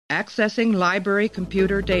Accessing library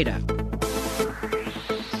computer data.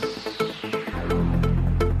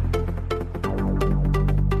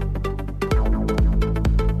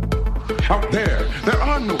 Out there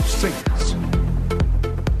are no saints.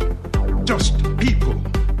 Just people.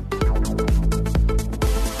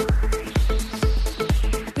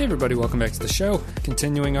 Hey everybody, welcome back to the show.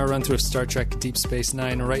 Continuing our run through of Star Trek Deep Space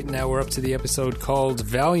Nine. Right now we're up to the episode called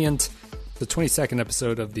Valiant, the 22nd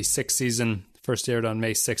episode of the 6th season. First aired on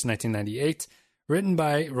May 6, 1998. Written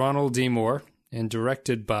by Ronald D. Moore and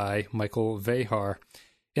directed by Michael Vehar.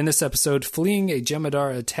 In this episode, fleeing a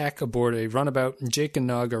Jem'Hadar attack aboard a runabout, Jake and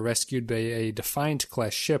Nog are rescued by a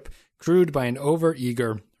Defiant-class ship crewed by an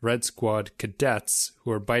over-eager Red Squad cadets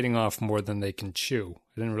who are biting off more than they can chew.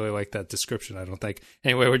 I didn't really like that description, I don't think.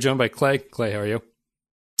 Anyway, we're joined by Clay. Clay, how are you?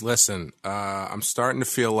 Listen, I'm starting to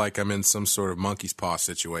feel like I'm in some sort of monkey's paw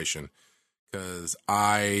situation because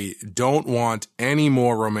I don't want any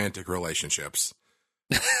more romantic relationships.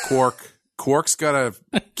 Quark's got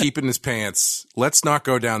to keep it in his pants. Let's not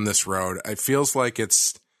go down this road. It feels like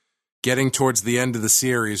it's getting towards the end of the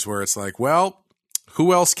series where it's like, well,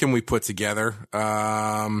 who else can we put together?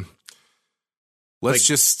 Let's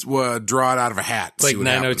just draw it out of a hat. Like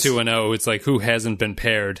 90210, it's like who hasn't been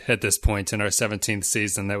paired at this point in our 17th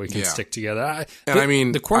season that we can stick together.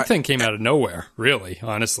 The Quark thing came out of nowhere, really,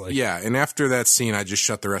 honestly. Yeah, and after that scene, I just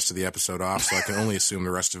shut the rest of the episode off, so I can only assume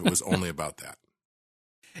the rest of it was only about that.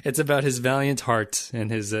 It's about his valiant heart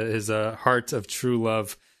and his heart of true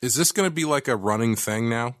love. Is this going to be like a running thing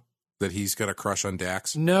now that he's got a crush on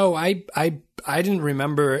Dax? No, I didn't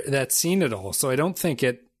remember that scene at all, so I don't think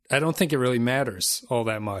it really matters all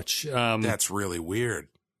that much. That's really weird.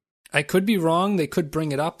 I could be wrong. They could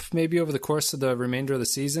bring it up maybe over the course of the remainder of the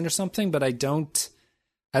season or something, but I don't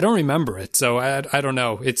remember it. So I don't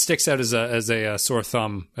know. It sticks out as a sore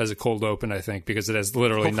thumb as a cold open, I think, because it has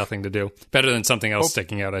literally nothing to do. Better than something else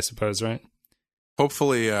sticking out, I suppose, right?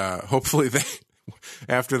 Hopefully they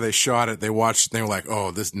after they shot it, they watched and they were like,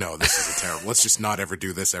 "Oh, this is a terrible. Let's just not ever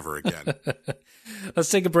do this ever again." Let's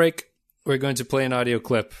take a break. We're going to play an audio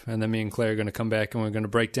clip, and then me and Clay are going to come back and we're going to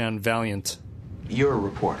break down Valiant. You're a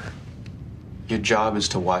reporter. Your job is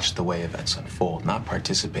to watch the way events unfold, not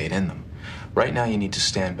participate in them. Right now, you need to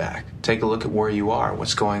stand back. Take a look at where you are,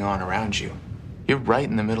 what's going on around you. You're right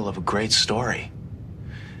in the middle of a great story.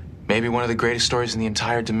 Maybe one of the greatest stories in the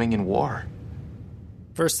entire Dominion War.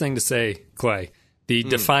 First thing to say, Clay, the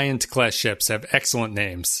Defiant-class ships have excellent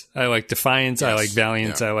names. I like Defiant, yes. I like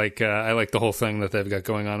Valiant, yeah. I like the whole thing that they've got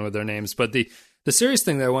going on with their names. But the serious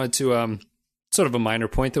thing that I wanted to, sort of a minor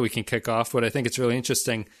point that we can kick off, but I think it's really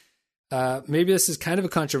interesting. Maybe this is kind of a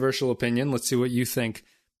controversial opinion. Let's see what you think.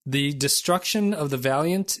 The destruction of the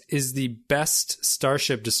Valiant is the best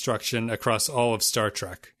starship destruction across all of Star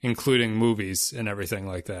Trek, including movies and everything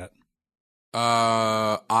like that.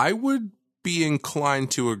 I would be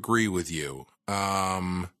inclined to agree with you.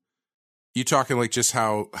 You talking like just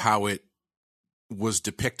how it was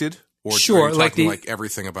depicted, or sure, are you talking like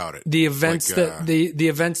everything about it? The events the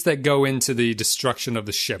events that go into the destruction of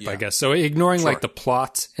the ship, I guess. So ignoring like the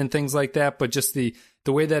plot and things like that, but just the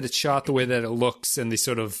way that it's shot, the way that it looks, and the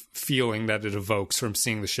sort of feeling that it evokes from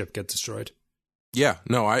seeing the ship get destroyed. Yeah,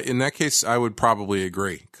 no, in that case, I would probably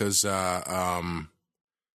agree because I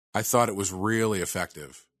thought it was really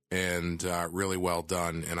effective and really well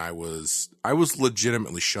done, and I was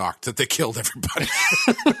legitimately shocked that they killed everybody.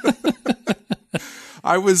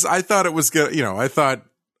 I thought it was good. You know,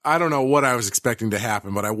 I don't know what I was expecting to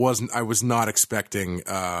happen, but I was not expecting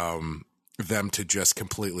them to just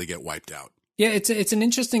completely get wiped out. Yeah, it's an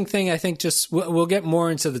interesting thing. I think just we'll get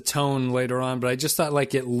more into the tone later on, but I just thought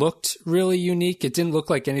like it looked really unique. It didn't look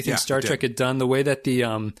like anything Star Trek had done. The way that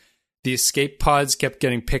the escape pods kept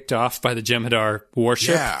getting picked off by the Jem'Hadar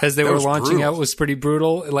warship as they were launching out was pretty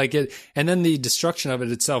brutal. Like it, and then the destruction of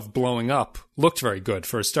it itself blowing up looked very good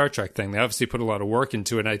for a Star Trek thing. They obviously put a lot of work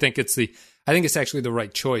into it. And I think it's actually the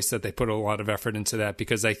right choice that they put a lot of effort into that,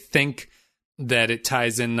 because I think that it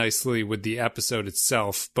ties in nicely with the episode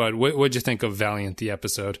itself. But what'd you think of Valiant, the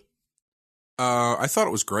episode? I thought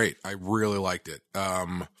it was great. I really liked it.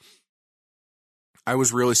 I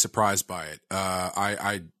was really surprised by it.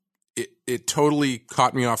 It totally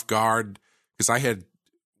caught me off guard because I had,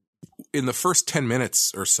 in the first 10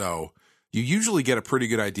 minutes or so, you usually get a pretty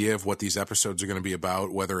good idea of what these episodes are going to be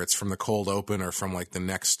about, whether it's from the cold open or from like the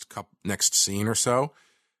next scene or so.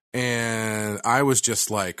 And I was just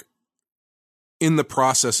like in the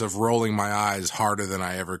process of rolling my eyes harder than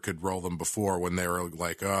I ever could roll them before when they were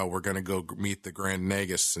like, "Oh, we're going to go meet the Grand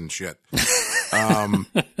Nagus and shit."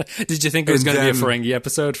 Did you think it was going to be a Ferengi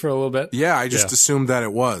episode for a little bit? Yeah, I just assumed that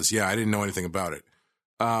it was. Yeah, I didn't know anything about it.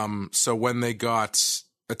 So when they got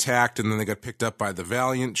attacked and then they got picked up by the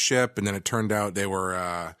Valiant ship, and then it turned out they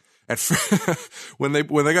were when they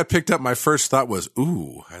got picked up, my first thought was,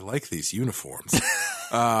 "Ooh, I like these uniforms."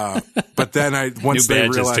 But then once they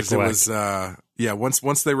realized it was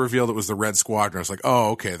once they revealed it was the Red Squadron, I was like,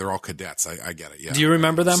 "Oh, okay, they're all cadets. I get it." Yeah. Do you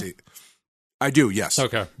remember them? I do. Yes.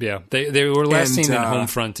 Okay. Yeah. They were last seen in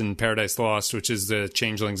Homefront and Paradise Lost, which is the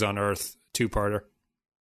Changelings on Earth 2-parter.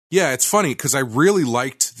 Yeah, it's funny because I really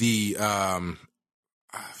liked the.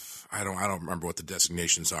 I don't remember what the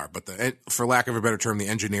designations are, but for lack of a better term, the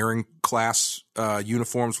engineering class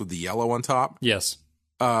uniforms with the yellow on top. Yes.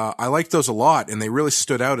 I liked those a lot, and they really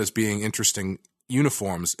stood out as being interesting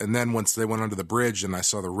uniforms. And then once they went under the bridge and I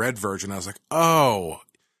saw the red version, I was like, oh,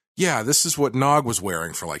 yeah, this is what Nog was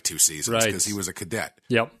wearing for like 2 seasons because he was a cadet.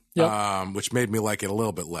 Yep. Which made me like it a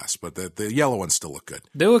little bit less, but the yellow ones still look good.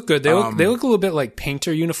 They look good. They look a little bit like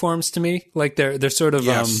painter uniforms to me. Like they're sort of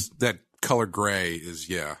that color gray is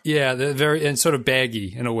they're very and sort of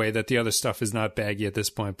baggy in a way that the other stuff is not baggy at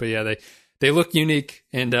this point. But yeah, they look unique,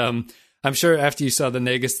 and I'm sure after you saw the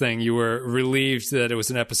Negus thing, you were relieved that it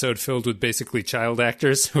was an episode filled with basically child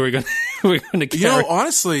actors who were going to carry.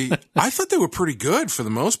 Honestly, I thought they were pretty good for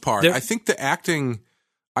the most part. I thought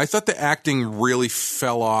the acting really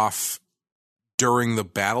fell off during the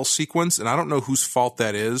battle sequence, and I don't know whose fault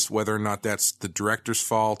that is, whether or not that's the director's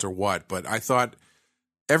fault or what, but I thought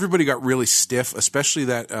everybody got really stiff, especially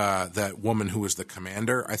that woman who was the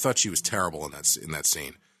commander. I thought she was terrible in that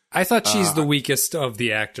scene. I thought she's the weakest of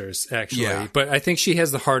the actors, actually, but I think she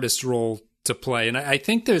has the hardest role to play. And I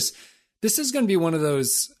think this is going to be one of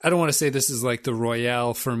those, I don't want to say this is like the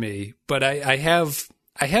Royale for me, but I have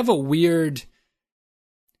a weird,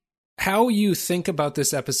 how you think about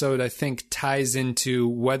this episode, I think ties into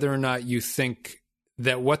whether or not you think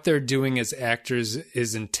that what they're doing as actors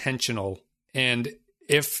is intentional. And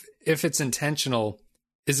if it's intentional,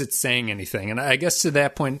 is it saying anything? And I guess to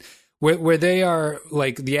that point, where they are,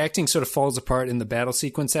 like, the acting sort of falls apart in the battle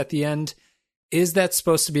sequence at the end, is that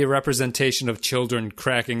supposed to be a representation of children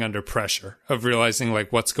cracking under pressure, of realizing,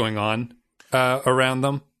 like, what's going on around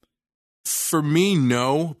them? For me,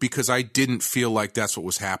 no, because I didn't feel like that's what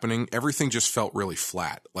was happening. Everything just felt really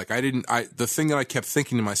flat. Like, the thing that I kept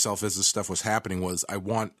thinking to myself as this stuff was happening was,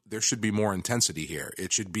 there should be more intensity here.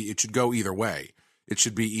 It should go either way. It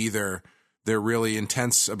should be either they're really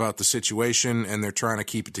intense about the situation and they're trying to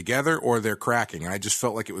keep it together, or they're cracking. And I just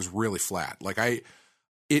felt like it was really flat. Like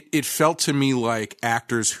it felt to me like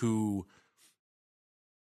actors who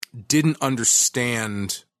didn't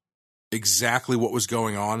understand exactly what was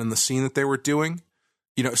going on in the scene that they were doing.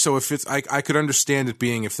 So if it's, I could understand it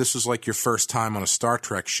being, if this was like your first time on a Star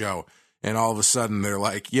Trek show and all of a sudden they're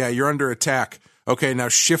like, yeah, you're under attack. Okay, now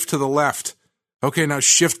shift to the left. Okay, now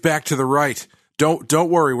shift back to the right. Don't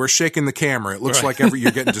worry, we're shaking the camera. It looks like you're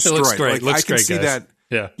getting destroyed. It looks great. Like, I can see guys.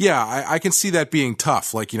 that. Yeah, I can see that being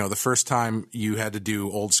tough. Like, the first time you had to do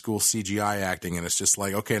old school CGI acting, and it's just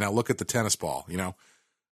like, okay, now look at the tennis ball.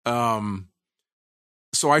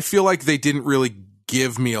 So I feel like they didn't really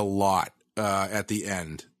give me a lot at the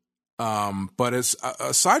end. But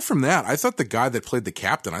aside from that, I thought the guy that played the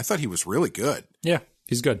captain, I thought he was really good. Yeah,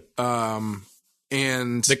 he's good.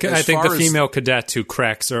 And I think the female cadet who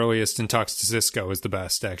cracks earliest and talks to Cisco is the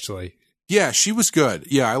best, actually. Yeah, she was good.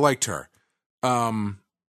 Yeah, I liked her.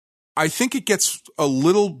 I think it gets a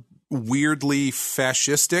little weirdly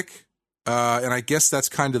fascistic, and I guess that's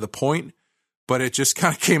kind of the point, but it just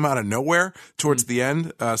kind of came out of nowhere towards the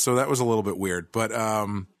end, so that was a little bit weird. But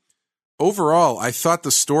overall, I thought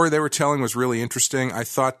the story they were telling was really interesting. I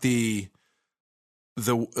thought the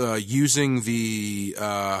using the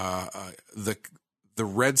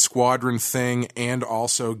Red Squadron thing, and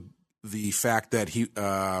also the fact that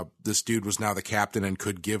this dude was now the captain and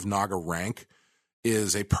could give Nog a rank,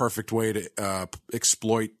 is a perfect way to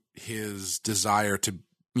exploit his desire to,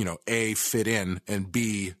 A, fit in, and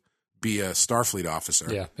B, be a Starfleet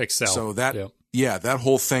officer. Yeah, excel. So that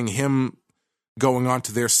whole thing, him going on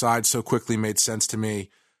to their side so quickly, made sense to me.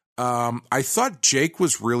 I thought Jake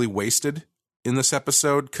was really wasted in this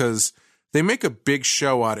episode because they make a big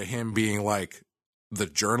show out of him being like the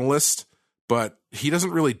journalist, but he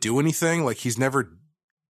doesn't really do anything. Like, he's never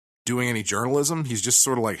doing any journalism. He's just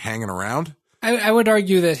sort of like hanging around. I would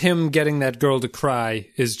argue that him getting that girl to cry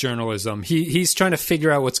is journalism. He's trying to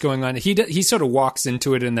figure out what's going on. He sort of walks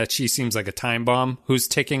into it in that she seems like a time bomb who's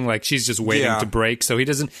ticking, like she's just waiting to break. So he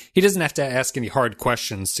doesn't have to ask any hard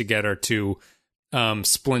questions to get her to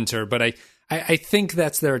splinter. But I think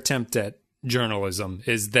that's their attempt at journalism,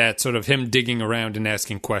 is that sort of him digging around and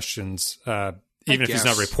asking questions, even if he's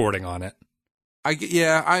not reporting on it. I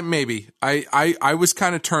was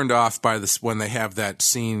kind of turned off by this when they have that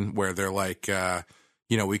scene where they're like,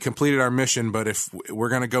 we completed our mission, but if we're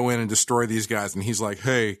going to go in and destroy these guys, and he's like,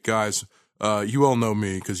 hey guys, you all know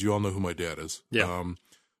me because you all know who my dad is. Yeah.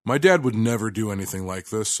 My dad would never do anything like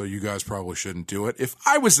this, so you guys probably shouldn't do it. If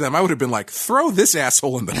I was them, I would have been like, throw this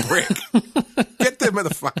asshole in the brig. Get them the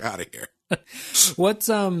fuck out of here. What's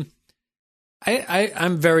I'm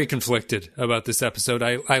very conflicted about this episode.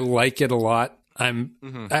 I like it a lot.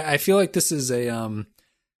 I feel like this is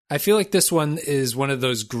I feel like this one is one of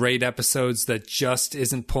those great episodes that just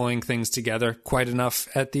isn't pulling things together quite enough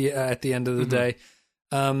at the end of the day.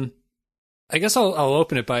 I guess I'll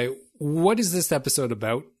open it by, what is this episode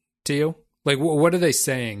about to you? Like, what are they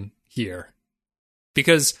saying here?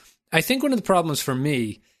 Because I think one of the problems for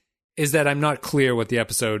me is that I'm not clear what the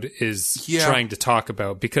episode is trying to talk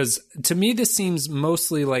about. Because to me, this seems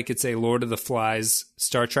mostly like it's a Lord of the Flies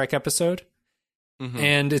Star Trek episode.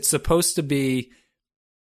 And it's supposed to be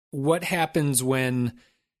what happens when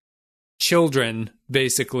children,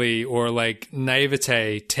 basically, or like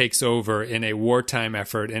naivete takes over in a wartime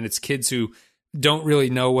effort, and it's kids who don't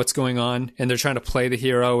really know what's going on, and they're trying to play the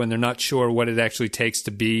hero, and they're not sure what it actually takes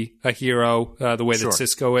to be a hero, the way that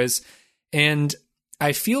Cisco is. And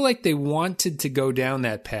I feel like they wanted to go down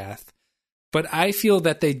that path, but I feel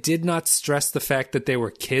that they did not stress the fact that they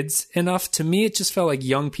were kids enough. To me, it just felt like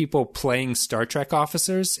young people playing Star Trek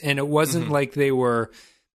officers, and it wasn't like they were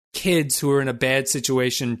kids who were in a bad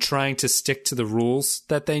situation trying to stick to the rules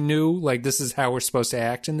that they knew, like, this is how we're supposed to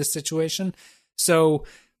act in this situation. So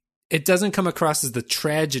it doesn't come across as the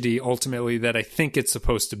tragedy, ultimately, that I think it's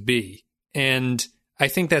supposed to be. And I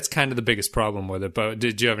think that's kind of the biggest problem with it. But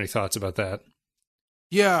did you have any thoughts about that?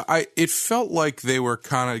 Yeah, it felt like they were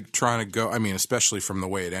kind of trying to go, I mean, especially from the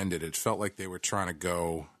way it ended, it felt like they were trying to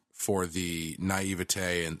go for the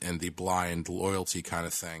naivete and the blind loyalty kind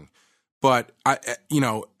of thing. But,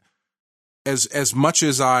 as much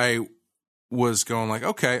as I was going like,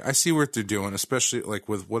 okay, I see what they're doing, especially like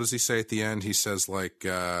with, what does he say at the end? He says like,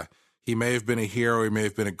 he may have been a hero, he may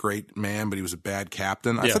have been a great man, but he was a bad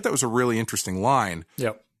captain. I thought that was a really interesting line.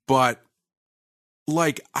 Yep. But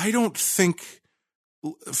like, I don't think,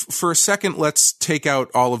 for a second, let's take out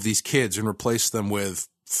all of these kids and replace them with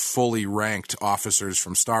fully ranked officers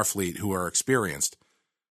from Starfleet who are experienced.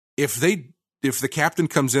 If the captain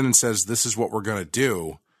comes in and says, this is what we're going to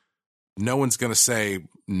do, no one's going to say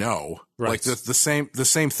no. Right. Like the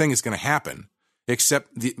same thing is going to happen, except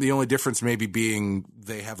the only difference maybe being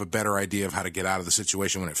they have a better idea of how to get out of the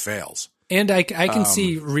situation when it fails. And I can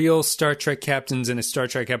see real Star Trek captains in a Star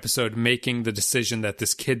Trek episode making the decision that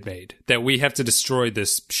this kid made, that we have to destroy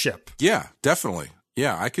this ship. Yeah, definitely.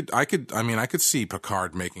 Yeah, I could see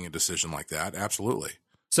Picard making a decision like that. Absolutely.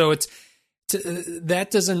 So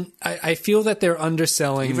that doesn't. I feel that they're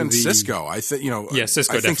underselling even Cisco. I think Yeah,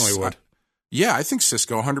 Cisco definitely would. Yeah, I think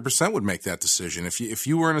Cisco 100% would make that decision if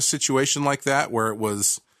you were in a situation like that where it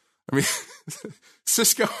was. I mean,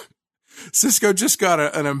 Cisco just got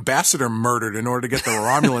an ambassador murdered in order to get the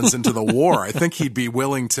Romulans into the war. I think he'd be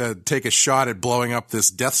willing to take a shot at blowing up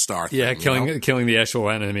this Death Star thing. Yeah, killing the actual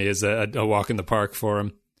enemy is a walk in the park for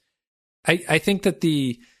him. I think that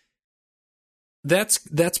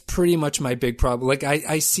that's pretty much my big problem. Like,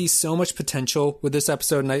 I see so much potential with this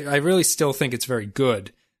episode, and I really still think it's very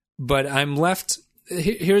good. But I'm left.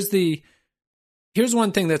 Here's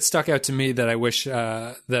one thing that stuck out to me that I wish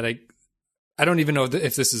that I don't even know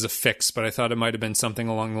if this is a fix, but I thought it might have been something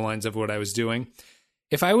along the lines of what I was doing.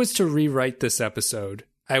 If I was to rewrite this episode,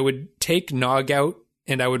 I would take Nog out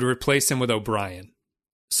and I would replace him with O'Brien,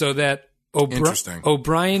 so that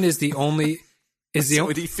O'Brien is the only. So you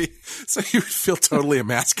would feel totally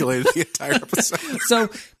emasculated the entire episode. So,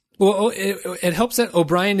 well, it helps that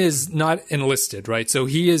O'Brien is not enlisted, right? So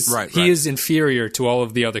he is is inferior to all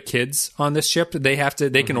of the other kids on this ship.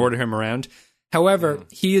 They can order him around. However,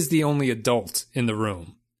 he is the only adult in the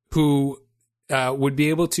room who would be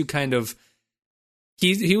able to kind of.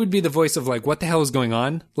 He would be the voice of like, what the hell is going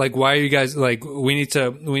on? Like, why are you guys like? We need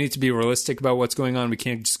to be realistic about what's going on. We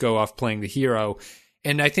can't just go off playing the hero.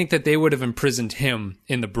 And I think that they would have imprisoned him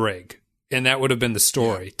in the brig, and that would have been the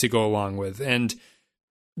story to go along with. And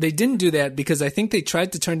they didn't do that because I think they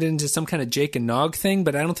tried to turn it into some kind of Jake and Nog thing,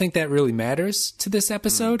 but I don't think that really matters to this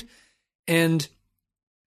episode. And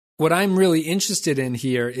what I'm really interested in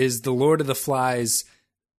here is the Lord of the Flies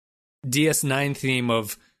DS9 theme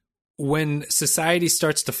of when society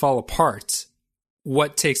starts to fall apart,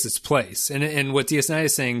 what takes its place. And what DS9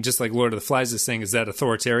 is saying, just like Lord of the Flies is saying, is that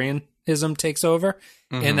authoritarianism takes over,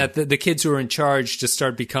 and that the kids who are in charge just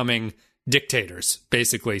start becoming dictators,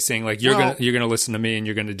 basically saying like, you're gonna listen to me and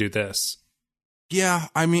you're gonna do this. Yeah,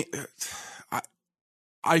 I mean,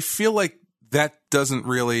 I feel like that doesn't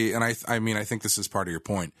really, and I mean, I think this is part of your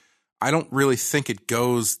point. I don't really think it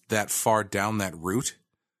goes that far down that route.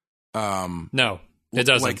 No, it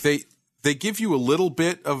doesn't. Like they give you a little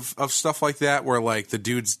bit of stuff like that where like the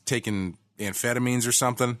dude's taking amphetamines or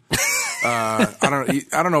something. I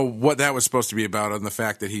don't know what that was supposed to be about, on the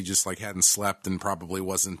fact that he just like hadn't slept and probably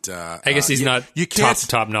wasn't. I guess he's not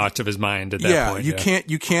top notch of his mind at that point.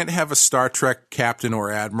 You can't have a Star Trek captain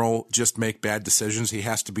or admiral just make bad decisions. He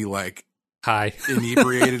has to be like high,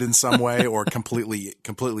 inebriated in some way, or completely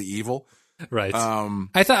evil. Right.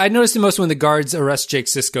 I noticed the most when the guards arrest Jake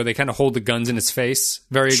Sisko, they kind of hold the guns in his face.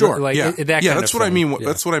 Very sure. Like yeah. that kind that's of what thing. I mean. Yeah.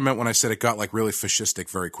 That's what I meant when I said it got like really fascistic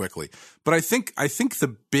very quickly. But I think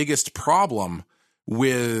the biggest problem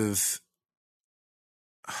with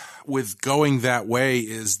going that way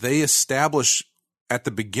is they establish at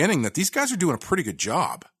the beginning that these guys are doing a pretty good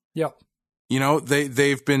job. Yep. You know,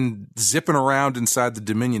 they've been zipping around inside the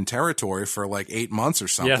Dominion territory for like 8 months or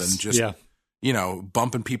something. Yes. You know,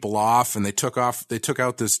 bumping people off, and they took out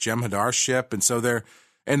this Jem'Hadar ship, and so the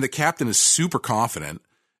captain is super confident,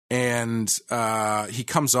 and he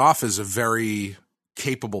comes off as a very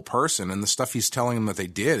capable person, and the stuff he's telling them that they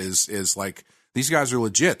did is like, these guys are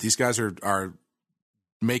legit. These guys are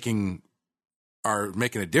making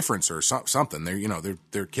a difference or something.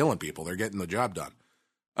 They're killing people. They're getting the job done.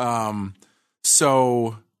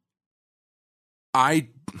 So I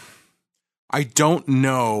don't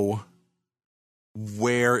know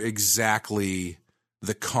where exactly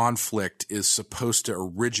the conflict is supposed to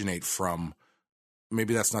originate from.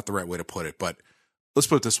 Maybe that's not the right way to put it, but let's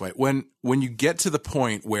put it this way. When you get to the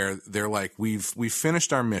point where they're like, we've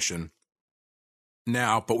finished our mission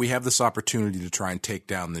now, but we have this opportunity to try and take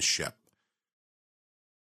down this ship.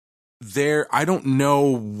 I don't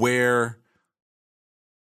know where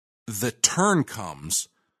the turn comes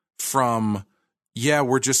from. Yeah,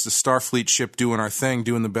 we're just a Starfleet ship doing our thing,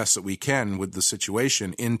 doing the best that we can with the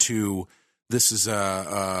situation, into this is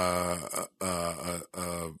a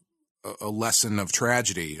lesson of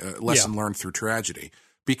tragedy, a lesson learned through tragedy.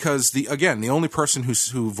 Because the only person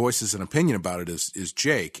who voices an opinion about it is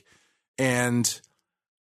Jake, and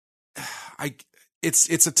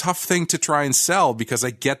it's a tough thing to try and sell, because I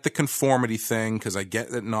get the conformity thing, because I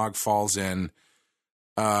get that Nog falls in.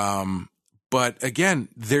 But again,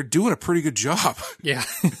 they're doing a pretty good job. Yeah.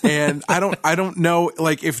 And I don't know,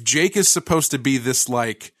 like, if Jake is supposed to be this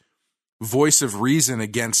like voice of reason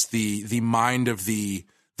against the mind of the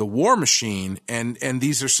war machine, and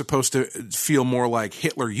these are supposed to feel more like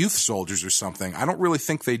Hitler Youth soldiers or something, I don't really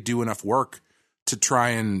think they do enough work to try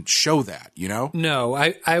and show that, you know? No,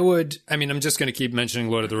 I would. I mean, I'm just going to keep mentioning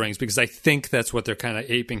Lord of the Rings, because I think that's what they're kind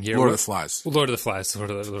of aping here. Lord of the Flies. Lord of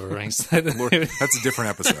the Rings. That's a different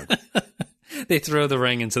episode. They throw the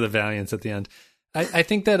ring into the Valiant at the end. I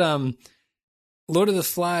think that Lord of the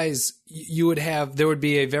Flies, there would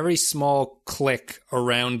be a very small clique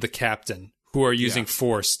around the captain who are using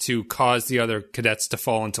force to cause the other cadets to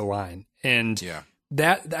fall into line. And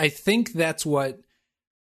that, I think that's what,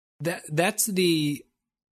 that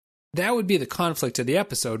would be the conflict of the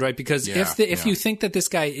episode, right? Because if you think that this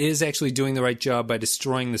guy is actually doing the right job by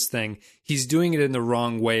destroying this thing, he's doing it in the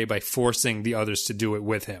wrong way by forcing the others to do it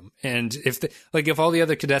with him. And if all the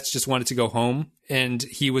other cadets just wanted to go home and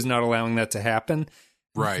he was not allowing that to happen,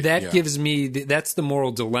 right? That gives me that's the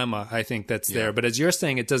moral dilemma, I think, that's there. But as you're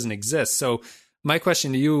saying, it doesn't exist. So my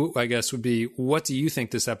question to you, I guess, would be, what do you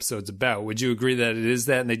think this episode's about? Would you agree that it is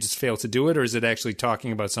that and they just fail to do it, or is it actually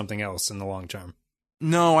talking about something else in the long term?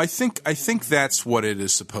 No, I think that's what it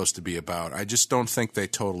is supposed to be about. I just don't think they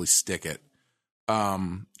totally stick it.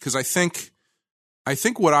 Because I think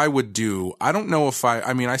what I would do, I don't know if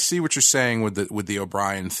I mean, I see what you're saying with the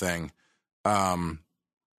O'Brien thing. I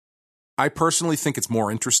personally think it's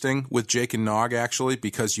more interesting with Jake and Nog, actually,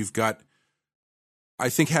 because I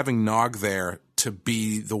think having Nog there to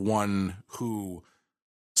be the one who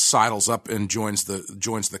sidles up and joins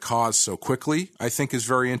the cause so quickly, I think is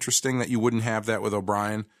very interesting, that you wouldn't have that with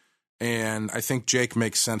O'Brien. And I think Jake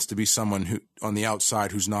makes sense to be someone who on the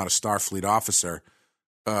outside who's not a Starfleet officer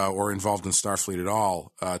or involved in Starfleet at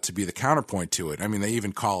all, to be the counterpoint to it. I mean, they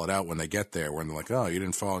even call it out when they get there, when they're like, "Oh, you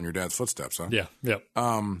didn't follow in your dad's footsteps, huh?" Yeah, yeah.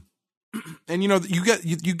 And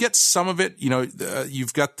you get some of it.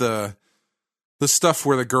 You've got the stuff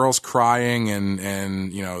where the girl's crying, and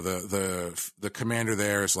the commander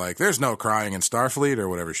there is like, "There's no crying in Starfleet," or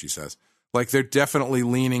whatever she says. Like, they're definitely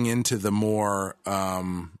leaning into the more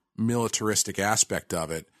militaristic aspect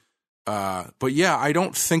of it. But yeah, I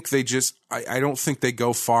don't think they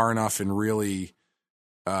go far enough in really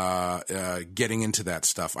getting into that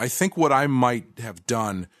stuff. I think what I might have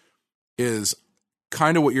done is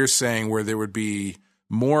kind of what you're saying, where there would be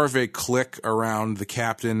more of a clique around the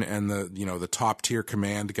captain and the top tier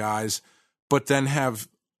command guys, but then have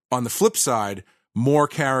on the flip side more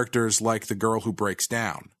characters like the girl who breaks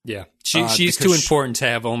down. Yeah, she's too important to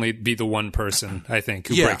have only be the one person, I think,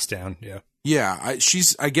 who breaks down. Yeah. Yeah,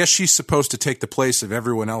 I guess she's supposed to take the place of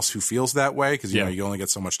everyone else who feels that way, because you know you only get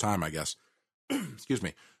so much time, I guess. Excuse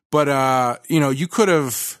me, but you could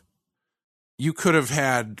have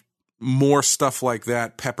had more stuff like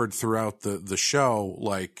that peppered throughout the show,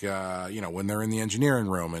 like when they're in the engineering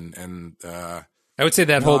room and I would say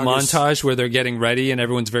that whole montage where they're getting ready and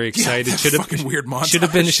everyone's very excited should have weird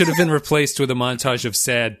montage. should have been replaced with a montage of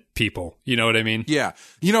sad people. You know what I mean? Yeah,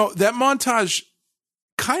 that montage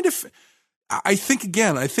kind of. I think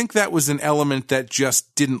that was an element that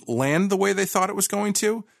just didn't land the way they thought it was going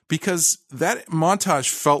to, because that montage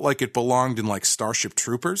felt like it belonged in like Starship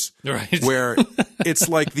Troopers, right? Where it's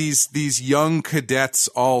like these young cadets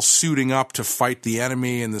all suiting up to fight the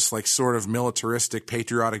enemy, and this like sort of militaristic,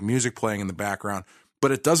 patriotic music playing in the background,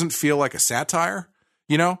 but it doesn't feel like a satire.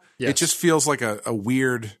 Yes. It just feels like a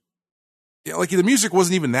weird. Yeah, like the music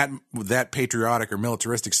wasn't even that patriotic or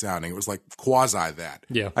militaristic sounding. It was like quasi that.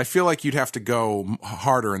 Yeah. I feel like you'd have to go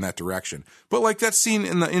harder in that direction. But like that scene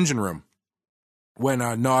in the engine room when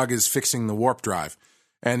Nog is fixing the warp drive,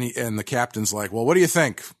 and the captain's like, "Well, what do you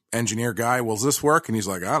think, engineer guy? Will this work?" And he's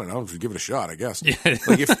like, "I don't know. Give it a shot, I guess." Yeah.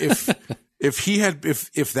 Like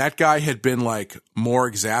if that guy had been like more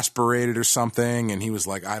exasperated or something, and he was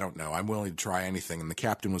like, "I don't know, I'm willing to try anything," and the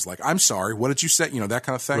captain was like, "I'm sorry, what did you say?" That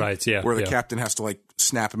kind of thing. Right, yeah. Where the captain has to like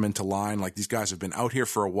snap him into line. Like, these guys have been out here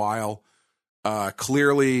for a while.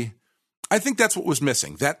 Clearly, I think that's what was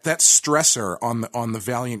missing. That stressor on the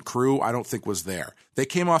Valiant crew, I don't think was there. They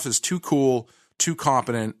came off as too cool, too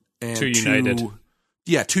competent, and too united.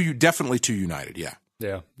 Definitely too united. Yeah.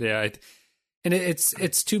 Yeah. And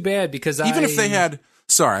it's too bad, because even if they had,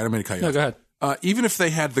 sorry, I don't mean to cut you off. No, go ahead. Even if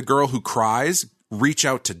they had the girl who cries reach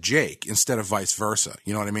out to Jake instead of vice versa,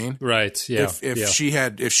 you know what I mean? Right. Yeah. If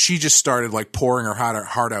she just started like pouring her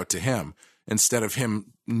heart out to him instead of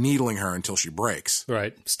him needling her until she breaks,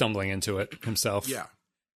 right, stumbling into it himself. Yeah.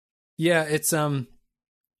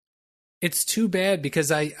 It's too bad,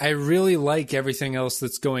 because I really like everything else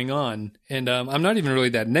that's going on, and I'm not even really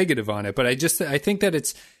that negative on it, but I think that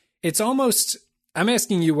it's almost, I'm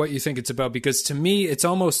asking you what you think it's about, because to me, it's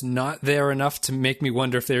almost not there enough to make me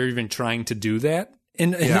wonder if they're even trying to do that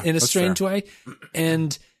in a strange way.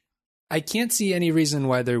 And I can't see any reason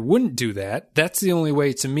why they wouldn't do that. That's the only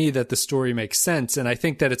way to me that the story makes sense. And I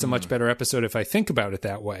think that it's a much better episode if I think about it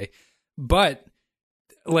that way. But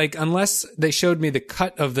like, unless they showed me the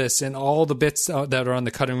cut of this and all the bits that are on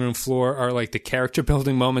the cutting room floor are like the character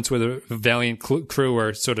building moments where the Valiant crew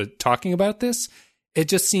are sort of talking about this, it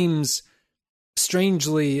just seems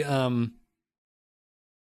strangely a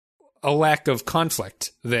lack of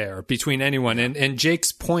conflict there between anyone. And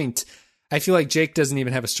Jake's point, I feel like Jake doesn't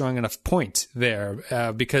even have a strong enough point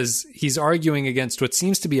there, because he's arguing against what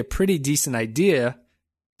seems to be a pretty decent idea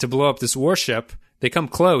to blow up this warship. They come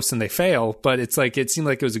close and they fail, but it's like, it seemed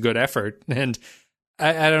like it was a good effort. And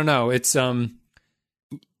I don't know. It's go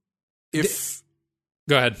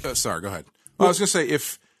ahead. Sorry, go ahead. Well, I was going to say,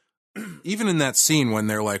 if even in that scene when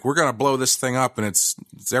they're like, "We're going to blow this thing up and it's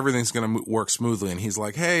everything's going to work smoothly," and he's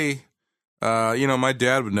like, "Hey, my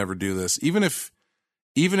dad would never do this." Even if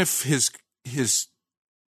his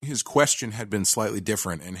question had been slightly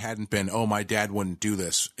different and hadn't been, "Oh, my dad wouldn't do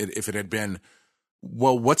this," if it had been,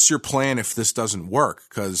 "Well, what's your plan if this doesn't work?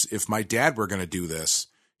 Because if my dad were going to do this,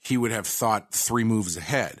 he would have thought 3 moves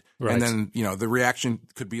ahead." Right. And then, the reaction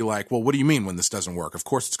could be like, "Well, what do you mean when this doesn't work? Of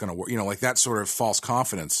course it's going to work." Like that sort of false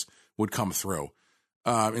confidence would come through,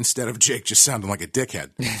 instead of Jake just sounding like a dickhead.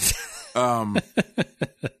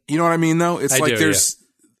 You know what I mean, though? It's like there's,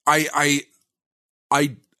 yeah.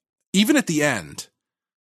 I even at the end,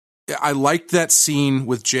 I liked that scene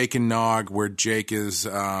with Jake and Nog where Jake is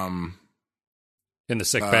in the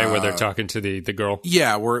sick bay where they're talking to the girl.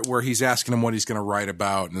 Yeah, where he's asking him what he's going to write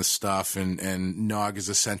about and this stuff, and Nog is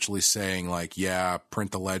essentially saying like, "Yeah,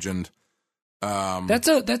 print the legend."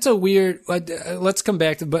 That's a weird. Let's come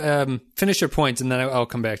back to finish your point, and then I'll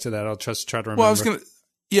come back to that. I'll just try to remember. Well, I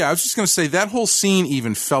was just gonna say that whole scene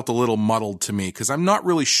even felt a little muddled to me, because I'm not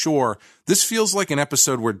really sure. This feels like an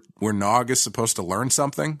episode where Nog is supposed to learn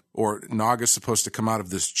something, or Nog is supposed to come out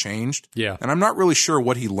of this changed. Yeah, and I'm not really sure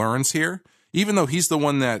what he learns here, even though he's the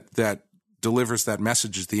one that delivers that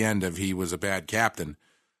message at the end of he was a bad captain.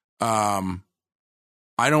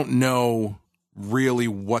 I don't know really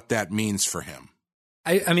what that means for him.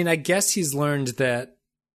 I mean, I guess he's learned that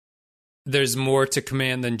there's more to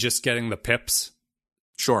command than just getting the pips.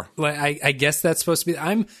 Sure. Like, I guess that's supposed to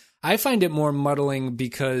be. I find it more muddling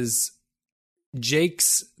because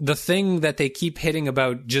the thing that they keep hitting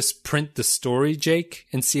about just print the story, Jake,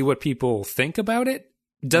 and see what people think about it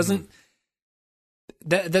doesn't.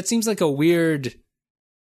 That seems like a weird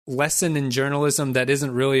lesson in journalism that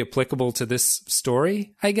isn't really applicable to this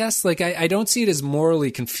story, I guess. Like, I don't see it as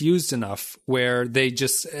morally confused enough where they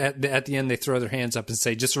just, at the end, they throw their hands up and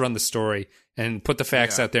say, just run the story and put the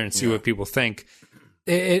facts out there and see what people think.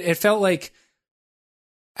 It felt like,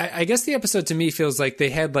 I guess the episode to me feels like they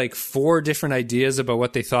had like 4 different ideas about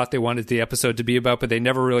what they thought they wanted the episode to be about, but they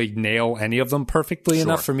never really nail any of them perfectly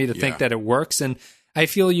enough for me to think that it works. And I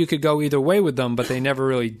feel you could go either way with them, but they never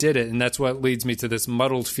really did it. And that's what leads me to this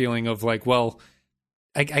muddled feeling of like, well,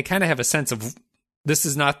 I kind of have a sense of this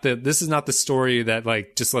is not the story that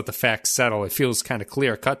like just let the facts settle. It feels kind of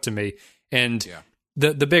clear cut to me. And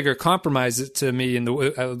the bigger compromise to me in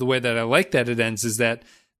the way that I like that it ends is that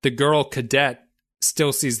the girl cadet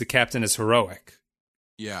still sees the captain as heroic.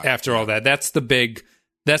 Yeah. After all that, that's the big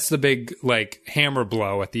like hammer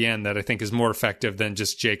blow at the end that I think is more effective than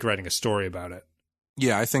just Jake writing a story about it.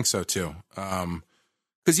 Yeah, I think so too.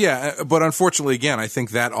 But unfortunately, again, I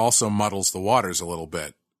think that also muddies the waters a little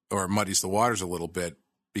bit,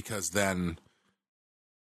 because then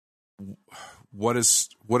what is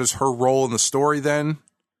her role in the story then?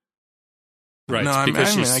 Right. No, I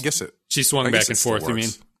guess she swung back and forth. You mean?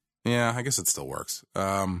 Yeah, I guess it still works.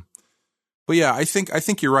 But yeah, I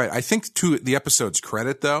think you're right. I think to the episode's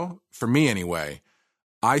credit, though, for me anyway,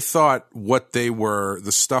 I thought the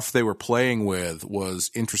stuff they were playing with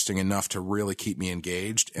was interesting enough to really keep me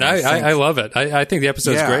engaged. And I love it. I think the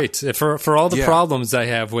episode's great. For all the problems I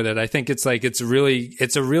have with it, I think it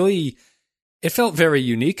felt very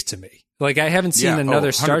unique to me. Like, I haven't seen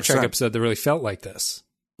another Star Trek episode that really felt like this.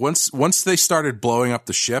 Once they started blowing up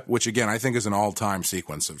the ship, which again I think is an all-time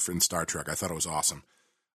sequence in Star Trek, I thought it was awesome.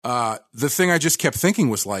 The thing I just kept thinking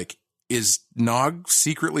was like, is Nog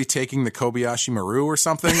secretly taking the Kobayashi Maru or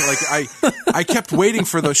something? Like I kept waiting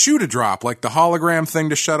for the shoe to drop, like the hologram thing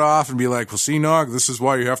to shut off and be like, well, see, Nog, this is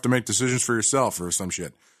why you have to make decisions for yourself or some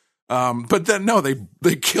shit. But then no,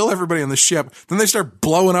 they kill everybody on the ship. Then they start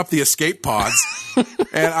blowing up the escape pods.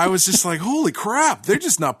 And I was just like, holy crap, they're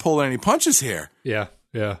just not pulling any punches here. Yeah.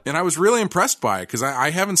 Yeah. And I was really impressed by it because I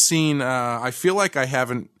haven't seen, I feel like I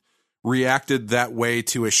haven't reacted that way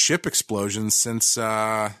to a ship explosion since,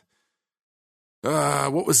 what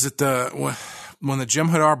was it? When the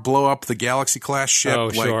Jem'Hadar blow up the Galaxy class ship,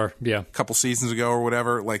 a couple seasons ago or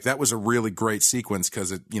whatever, like that was a really great sequence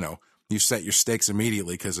because it, you set your stakes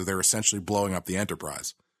immediately because they're essentially blowing up the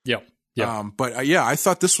Enterprise. Yep. Yeah. I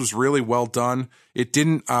thought this was really well done. It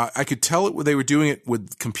didn't, I could tell they were doing it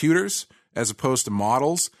with computers as opposed to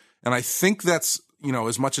models. And I think that's,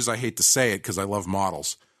 as much as I hate to say it because I love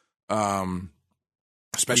models,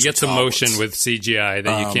 especially you get some motion with CGI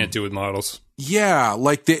that you can't do with models. Yeah,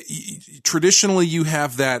 like traditionally you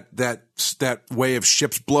have that way of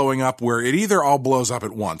ships blowing up where it either all blows up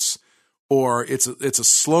at once or it's a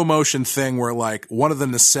slow motion thing where like one of the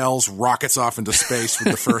nacelles rockets off into space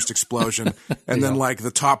with the first explosion, and then like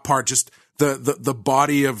the top part just the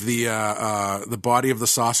body of the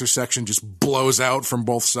saucer section just blows out from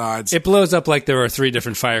both sides. It blows up like there are 3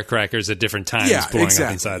 different firecrackers at different times blowing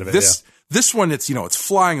up inside of it. This one, it's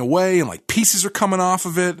flying away and like pieces are coming off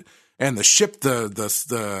of it, and the ship, the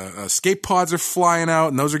escape pods are flying out,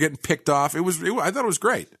 and those are getting picked off. I thought it was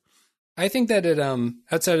great. I think that it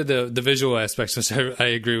outside of the visual aspects, which I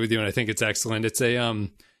agree with you, and I think it's excellent. It's I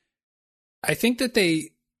think that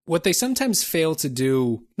what they sometimes fail to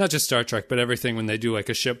do, not just Star Trek, but everything when they do like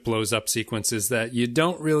a ship blows up sequence, is that you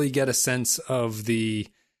don't really get a sense of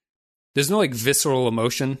there's no like visceral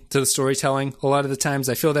emotion to the storytelling. A lot of the times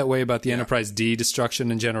I feel that way about the Enterprise D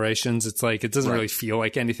destruction in Generations. It's like, it doesn't really feel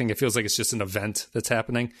like anything. It feels like it's just an event that's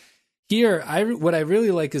happening. Here, what I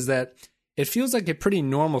really like is that it feels like a pretty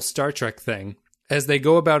normal Star Trek thing as they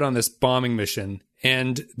go about on this bombing mission,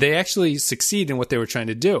 and they actually succeed in what they were trying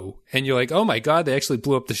to do. And you're like, oh my God, they actually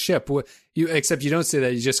blew up the ship. Except you don't say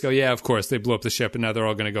that. You just go, yeah, of course, they blew up the ship, and now they're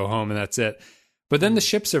all going to go home, and that's it. But then the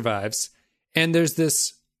ship survives, and there's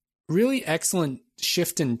this really excellent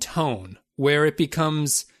shift in tone where it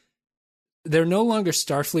becomes, they're no longer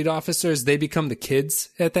Starfleet officers. They become the kids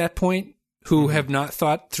at that point who have not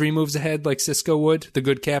thought 3 moves ahead like Sisko would, the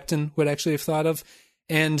good captain would actually have thought of.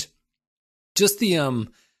 And just the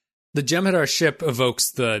Jem'Hadar ship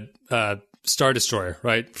evokes the Star Destroyer,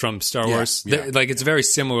 right, from Star Wars. Yeah. Like, it's very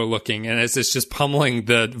similar looking, and as it's just pummeling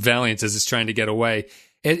the Valiant as it's trying to get away,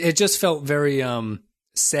 it just felt very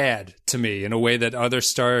sad to me in a way that other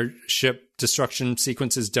starship destruction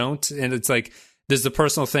sequences don't. And it's like, there's the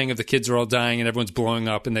personal thing of the kids are all dying and everyone's blowing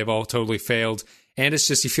up and they've all totally failed. And it's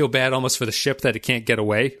just, you feel bad almost for the ship that it can't get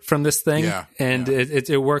away from this thing. Yeah, and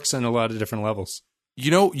it works on a lot of different levels.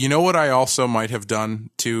 You know what I also might have done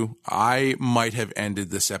too? I might have ended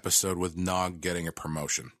this episode with Nog getting a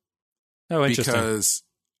promotion. Oh, interesting.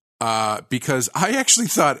 Because I actually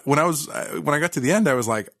thought when I got to the end, I was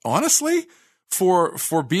like, honestly,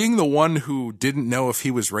 for being the one who didn't know if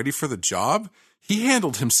he was ready for the job, he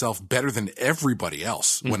handled himself better than everybody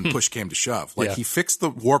else when push came to shove. Like, he fixed the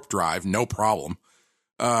warp drive, no problem.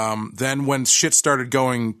 Then when shit started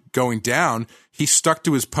going down, he stuck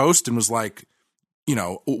to his post and was like, you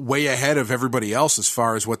know, way ahead of everybody else as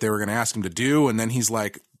far as what they were going to ask him to do. And then he's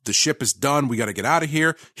like, the ship is done. We got to get out of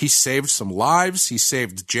here. He saved some lives. He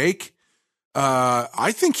saved Jake.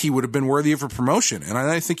 I think he would have been worthy of a promotion. And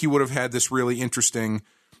I think he would have had this really interesting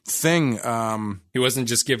thing. He wasn't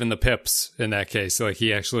just given the pips in that case. Like,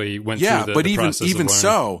 he actually went through the but process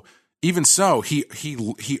even so,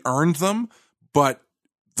 he earned them. But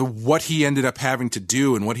what he ended up having to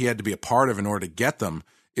do and what he had to be a part of in order to get them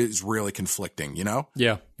is really conflicting, you know?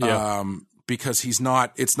 Yeah. Because it's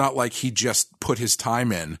not like he just put his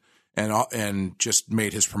time in and just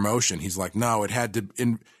made his promotion. He's like, no, it had to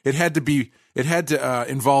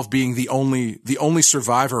involve being the only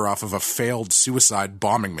survivor off of a failed suicide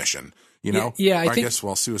bombing mission. You know? Yeah, I think, guess,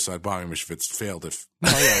 suicide bombing mission, if it's failed, it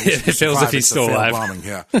fails if he's still alive. Bombing,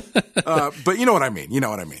 yeah. But you know what I mean.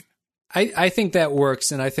 I think that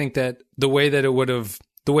works, and I think that the way that I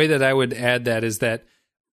would add that is that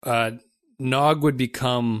Nog would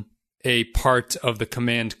become a part of the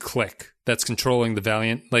command clique that's controlling the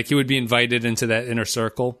Valiant. Like, he would be invited into that inner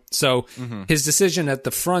circle. So his decision at the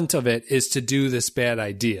front of it is to do this bad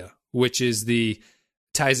idea, which is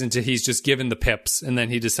ties into he's just given the pips and then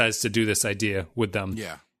he decides to do this idea with them.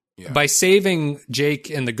 Yeah. By saving Jake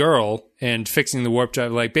and the girl and fixing the warp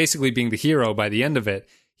drive, like basically being the hero by the end of it,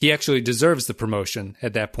 he actually deserves the promotion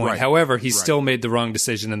at that point. Right. However, he still made the wrong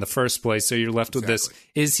decision in the first place. So you're left with this: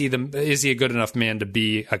 is he a good enough man to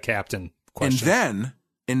be a captain? Question.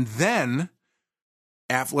 And then,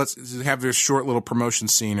 let's have this short little promotion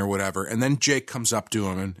scene or whatever. And then Jake comes up to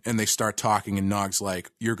him and they start talking. And Nog's like,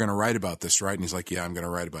 "You're going to write about this, right?" And he's like, "Yeah, I'm going to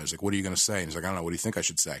write about it." He's like, "What are you going to say?" And he's like, "I don't know. What do you think I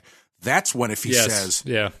should say?" That's when if he says,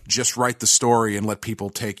 just write the story and let people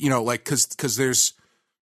take, like, because there's.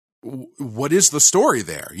 What is the story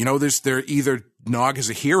there? There either Nog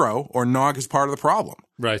is a hero or Nog is part of the problem.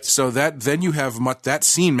 Right. So then you have that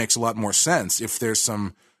scene makes a lot more sense if there's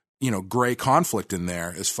some, gray conflict in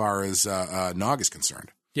there as far as Nog is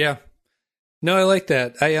concerned. Yeah. No, I like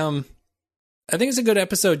that. I think it's a good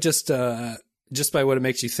episode just by what it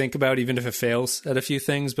makes you think about, even if it fails at a few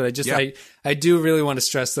things. But I do really want to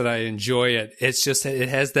stress that I enjoy it. It's just, it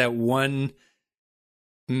has that one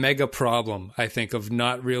mega problem, I think, of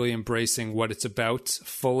not really embracing what it's about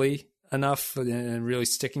fully enough and really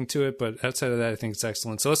sticking to it. But outside of that, I think it's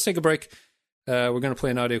excellent. So let's take a break. We're going to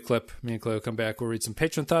play an audio clip. Me and Chloe will come back. We'll read some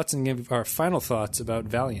patron thoughts and give our final thoughts about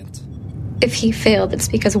Valiant. If he failed, it's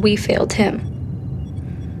because we failed him.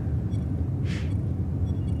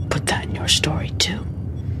 Put that in your story, too.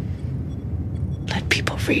 Let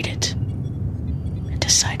people read it and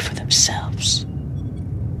decide for themselves.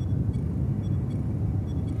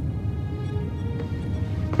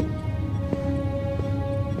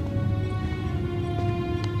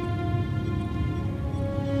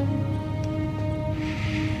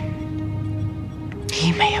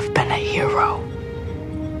 He may have been a hero.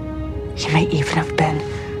 He may even have been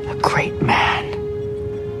a great man.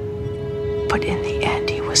 But in the end,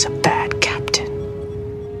 he was a bad captain.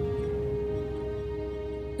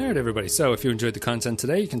 All right, everybody. So if you enjoyed the content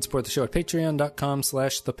today, you can support the show at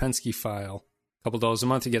patreon.com/thepensky-file. $2 a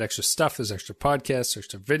month, you get extra stuff. There's extra podcasts,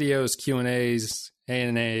 extra videos, Q&As,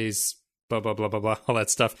 A&As, blah, blah, blah, blah, blah, all that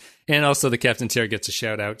stuff. And also the Captain tier gets a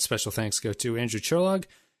shout out. Special thanks go to Andrew Churlog,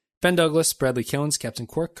 Ben Douglas, Bradley Killens, Captain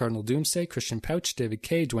Quark, Cardinal Doomsday, Christian Pouch, David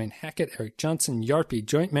K., Dwayne Hackett, Eric Johnson, Yarpy,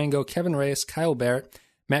 Joint Mango, Kevin Reyes, Kyle Barrett,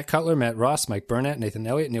 Matt Cutler, Matt Ross, Mike Burnett, Nathan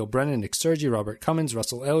Elliott, Neil Brennan, Nick Sergi, Robert Cummins,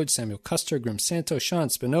 Russell Elledge, Samuel Custer, Grim Santo, Sean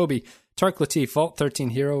Spinobi, Tark Latif, Vault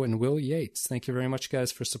 13 Hero, and Will Yates. Thank you very much,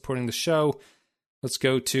 guys, for supporting the show. Let's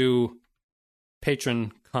go to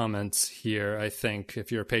patron comments here, I think.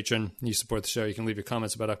 If you're a patron and you support the show, you can leave your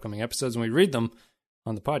comments about upcoming episodes, and we read them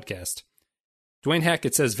on the podcast. Dwayne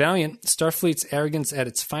Hackett says, Valiant, Starfleet's arrogance at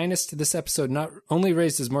its finest. This episode not only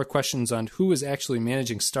raises more questions on who is actually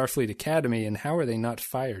managing Starfleet Academy and how are they not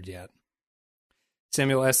fired yet.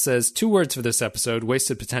 Samuel S. says, 2 words for this episode,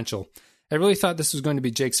 wasted potential. I really thought this was going to be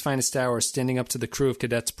Jake's finest hour, standing up to the crew of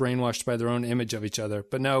cadets brainwashed by their own image of each other.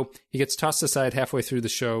 But no, he gets tossed aside halfway through the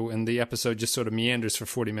show, and the episode just sort of meanders for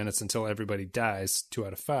 40 minutes until everybody dies, 2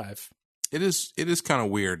 out of 5. It is kind of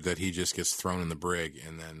weird that he just gets thrown in the brig,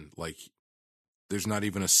 and then, like, there's not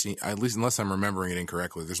even a scene, at least unless I'm remembering it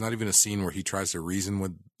incorrectly, there's not even a scene where he tries to reason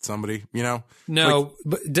with somebody, you know? No,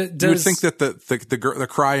 like, but you would think that the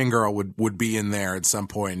crying girl would be in there at some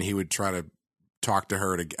point, and he would try to talk to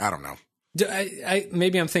her I don't know.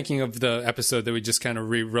 Maybe I'm thinking of the episode that we just kind of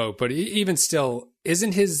rewrote, but even still,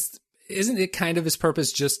 isn't it kind of his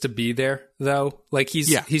purpose just to be there, though? Like,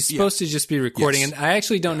 he's supposed to just be recording, Yes. and I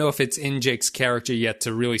actually don't know if it's in Jake's character yet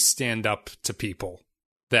to really stand up to people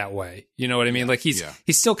that way. You know what I mean? Like, he's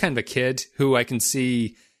still kind of a kid who I can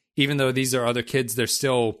see, even though these are other kids, they're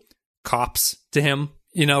still cops to him,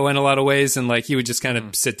 you know, in a lot of ways. And like, he would just kind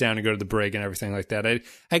of sit down and go to the brig and everything like that.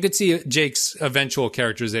 I could see Jake's eventual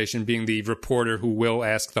characterization being the reporter who will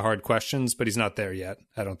ask the hard questions, but he's not there yet,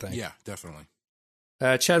 I don't think. Yeah, definitely.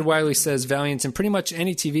 Chad Wiley says, Valiant, in pretty much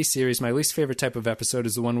any TV series, my least favorite type of episode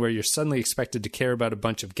is the one where you're suddenly expected to care about a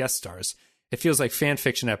bunch of guest stars. It feels like fan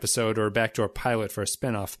fiction episode or a backdoor pilot for a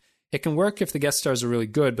spinoff. It can work if the guest stars are really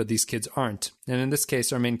good, but these kids aren't. And in this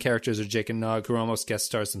case, our main characters are Jake and Nog, who are almost guest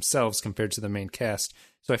stars themselves compared to the main cast.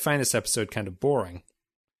 So I find this episode kind of boring.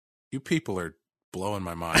 You people are blowing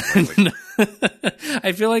my mind lately.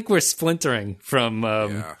 I feel like we're splintering from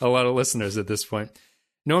a lot of listeners at this point.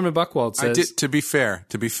 Norman Buckwald says... To be fair,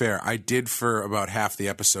 I did for about half the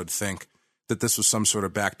episode think that this was some sort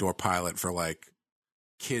of backdoor pilot for, like,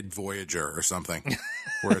 Kid Voyager or something,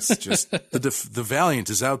 where it's just the Valiant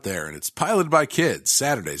is out there and it's piloted by kids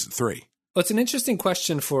Saturdays at 3. Well, it's an interesting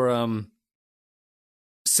question for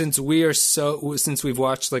since we've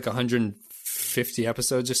watched like 150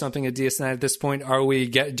 episodes or something of DS9 at this point, are we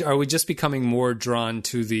just becoming more drawn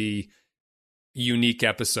to the unique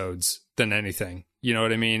episodes than anything? You know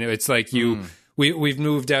what I mean? It's like we've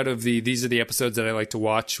moved out of these are the episodes that I like to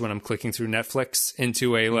watch when I'm clicking through Netflix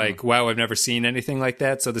into a like, wow, I've never seen anything like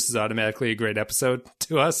that, so this is automatically a great episode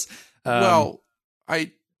to us.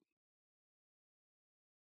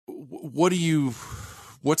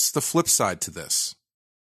 What's the flip side to this?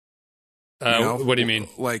 What do you mean?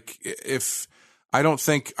 Like, if I don't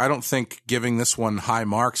think giving this one high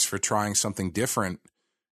marks for trying something different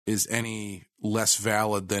is any less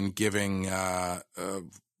valid than giving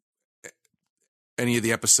any of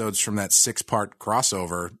the episodes from that 6-part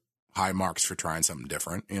crossover high marks for trying something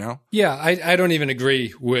different, you know? Yeah, I don't even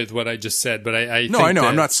agree with what I just said, but I no, think I know. that,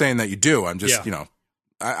 I'm not saying that you do. I'm just, you know,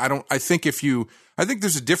 I think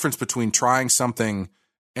there's a difference between trying something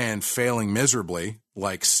and failing miserably,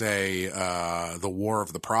 like, say, the War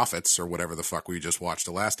of the Prophets or whatever the fuck we just watched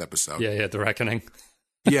the last episode. Yeah, The Reckoning.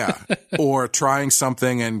 Yeah. Or trying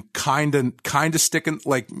something and kind of sticking,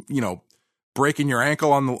 like, you know, breaking your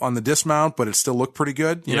ankle on the dismount, but it still looked pretty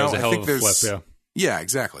good. You know, it was a hell of a flip, yeah,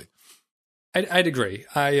 exactly. I'd agree.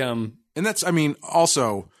 And that's, I mean,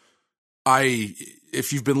 also,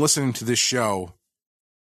 if you've been listening to this show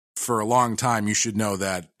for a long time, you should know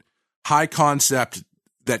that high concept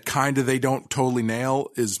that kind of they don't totally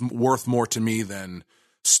nail is worth more to me than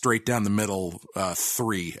straight down the middle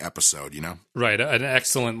 3 episode, you know? Right, an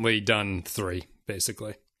excellently done 3,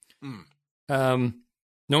 basically.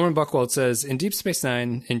 Norman Buckwald says, in Deep Space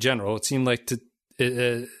Nine, in general, it seemed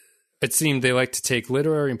they like to take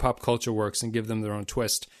literary and pop culture works and give them their own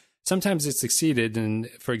twist. Sometimes it succeeded, and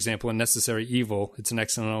for example, in Necessary Evil, it's an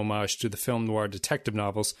excellent homage to the film noir detective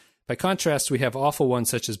novels. By contrast, we have awful ones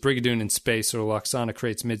such as Brigadoon in Space or Loxana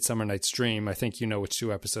Crate's Midsummer Night's Dream. I think you know which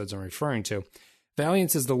 2 episodes I'm referring to.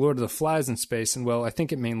 Valiant is the Lord of the Flies in space, and well, I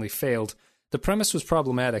think it mainly failed. The premise was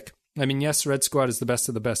problematic. I mean, yes, Red Squad is the best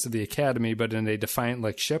of the Academy, but in a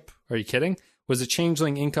Defiant-like ship? Are you kidding? Was a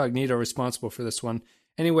changeling incognito responsible for this one?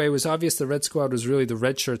 Anyway, it was obvious the Red Squad was really the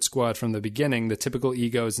Red Shirt Squad from the beginning. The typical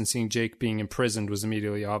egos and seeing Jake being imprisoned was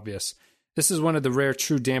immediately obvious. This is one of the rare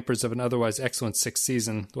true dampers of an otherwise excellent 6th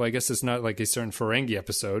season. Well, I guess it's not like a certain Ferengi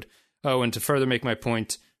episode. Oh, and to further make my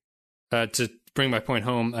point, to bring my point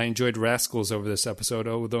home, I enjoyed Rascals over this episode,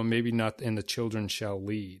 although maybe not in The Children Shall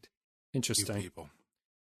Lead. Interesting.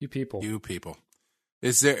 You people.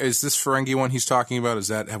 Is this Ferengi one he's talking about?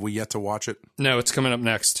 Have we yet to watch it? No, it's coming up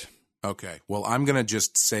next. Okay. Well, I'm going to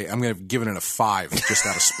just say, I'm going to give it a 5 just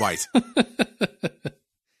out of spite.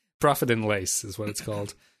 Profit and Lace is what it's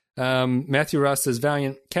called. Matthew Ross says,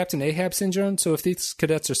 Valiant, Captain Ahab syndrome? So if these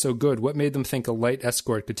cadets are so good, what made them think a light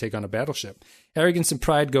escort could take on a battleship? Arrogance and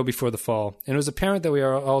pride go before the fall, and it was apparent that we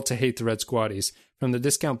are all to hate the Red Squaddies. From the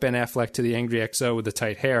discount Ben Affleck to the angry XO with the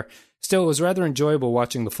tight hair, Still, it was rather enjoyable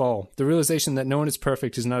watching the fall. The realization that no one is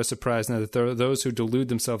perfect is not a surprise, and that there are those who delude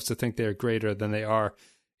themselves to think they are greater than they are.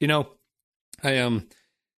 You know, I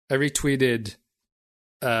retweeted,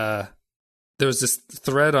 there was this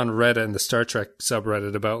thread on Reddit and the Star Trek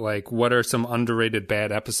subreddit about, like, what are some underrated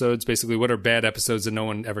bad episodes? Basically, what are bad episodes that no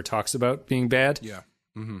one ever talks about being bad? Yeah.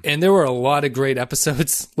 Mm-hmm. And there were a lot of great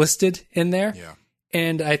episodes listed in there. Yeah.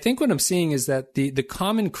 And I think what I'm seeing is that the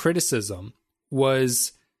common criticism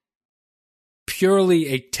was purely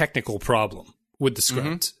a technical problem with the script.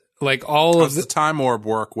 Mm-hmm. Like all of the Time Orb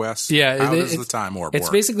work, Wes? Yeah. How does the Time Orb work? It's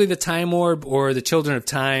basically the Time Orb or the Children of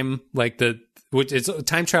Time, like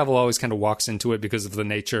time travel always kind of walks into it because of the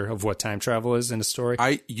nature of what time travel is in a story.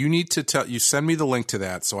 You need to you send me the link to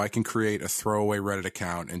that so I can create a throwaway Reddit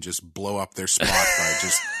account and just blow up their spot by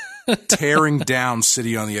just tearing down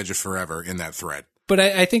City on the Edge of Forever in that thread. But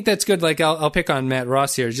I think that's good. Like, I'll pick on Matt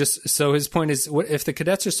Ross here. Just so his point is, what if the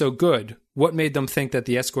cadets are so good? What made them think that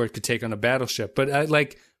the escort could take on a battleship? But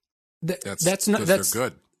that's not they're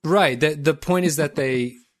good, right? The point is that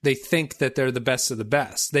they think that they're the best of the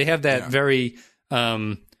best. They have that very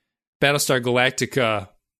Battlestar Galactica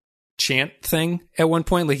chant thing at one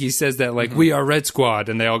point. Like, he says that, like, we are Red Squad,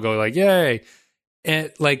 and they all go like, yay. And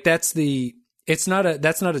like, that's not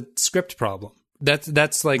a script problem.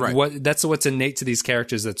 That's like what's innate to these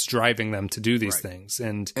characters that's driving them to do these things.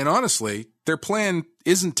 And honestly, their plan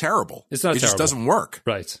isn't terrible. It's not terrible. It just doesn't work.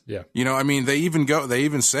 Right. Yeah. You know, I mean, they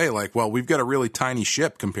even say, like, well, we've got a really tiny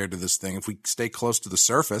ship compared to this thing. If we stay close to the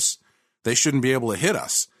surface, they shouldn't be able to hit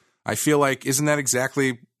us. I feel like, isn't that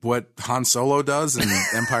exactly what Han Solo does in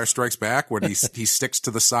Empire Strikes Back, where he sticks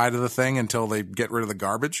to the side of the thing until they get rid of the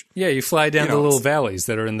garbage? Yeah, you fly down the little valleys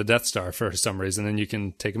that are in the Death Star for some reason, and you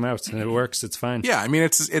can take them out, and it works. It's fine. Yeah, I mean,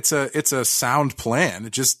 it's a sound plan.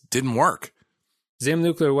 It just didn't work. Zam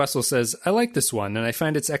Nuclear Wessel says, I like this one, and I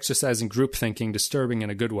find its exercise in group thinking disturbing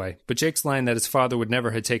in a good way. But Jake's line that his father would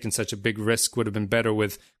never have taken such a big risk would have been better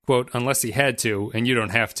with, quote, unless he had to, and you don't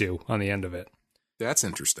have to, on the end of it. That's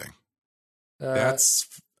interesting. I'm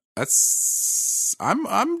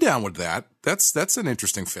down with that. That's an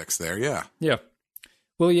interesting fix there. Yeah. Yeah.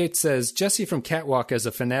 Will Yates says, Jesse from Catwalk as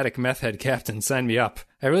a fanatic meth head captain, sign me up.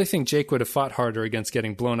 I really think Jake would have fought harder against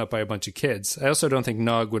getting blown up by a bunch of kids. I also don't think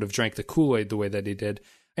Nog would have drank the Kool-Aid the way that he did.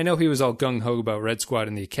 I know he was all gung-ho about Red Squad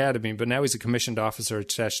in the Academy, but now he's a commissioned officer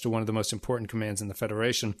attached to one of the most important commands in the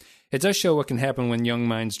Federation. It does show what can happen when young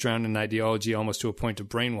minds drown in ideology almost to a point of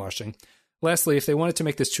brainwashing. Lastly, if they wanted to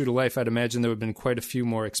make this true to life, I'd imagine there would have been quite a few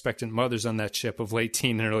more expectant mothers on that ship of late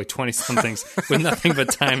teen and early 20-somethings with nothing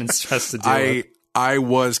but time and stress to deal with. I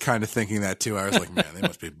was kind of thinking that too. I was like, man, they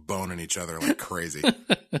must be boning each other like crazy.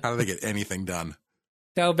 How do they get anything done?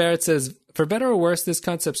 Cal Barrett says, for better or worse, this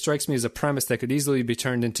concept strikes me as a premise that could easily be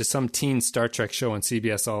turned into some teen Star Trek show on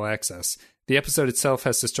CBS All Access. The episode itself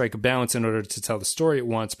has to strike a balance in order to tell the story it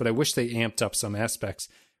wants, but I wish they amped up some aspects.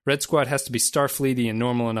 Red Squad has to be Starfleety and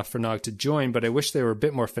normal enough for Nog to join, but I wish they were a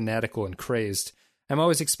bit more fanatical and crazed. I'm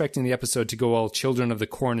always expecting the episode to go all Children of the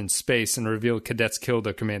Corn in space and reveal cadets killed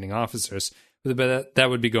their commanding officers, but that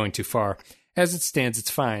would be going too far. As it stands, it's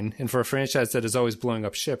fine, and for a franchise that is always blowing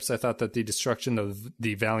up ships, I thought that the destruction of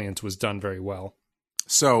the Valiant was done very well.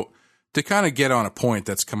 So, to kind of get on a point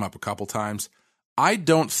that's come up a couple times, I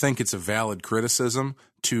don't think it's a valid criticism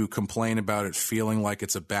to complain about it feeling like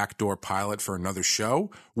it's a backdoor pilot for another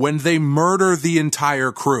show when they murder the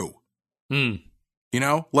entire crew. You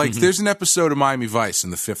know, like there's an episode of Miami Vice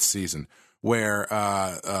in the 5th season where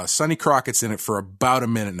Sonny Crockett's in it for about a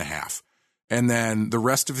minute and a half. And then the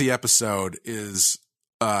rest of the episode is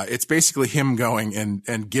it's basically him going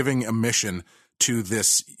and giving a mission to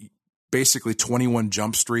this basically 21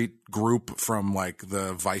 Jump Street group from like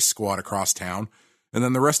the Vice squad across town. And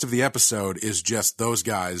then the rest of the episode is just those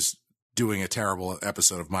guys doing a terrible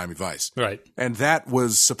episode of Miami Vice. Right. And that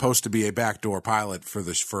was supposed to be a backdoor pilot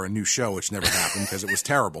for a new show, which never happened because it was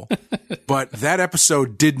terrible. But that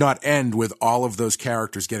episode did not end with all of those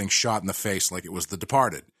characters getting shot in the face like it was The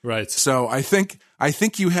Departed. Right. So I think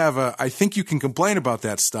you can complain about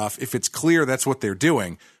that stuff if it's clear that's what they're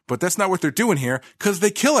doing, but that's not what they're doing here because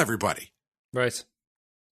they kill everybody. Right.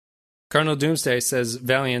 Cardinal Doomsday says,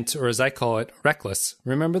 Valiant, or as I call it, reckless.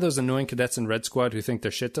 Remember those annoying cadets in Red Squad who think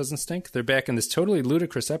their shit doesn't stink? They're back in this totally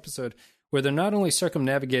ludicrous episode where they're not only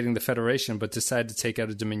circumnavigating the Federation, but decide to take out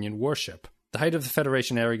a Dominion warship. The height of the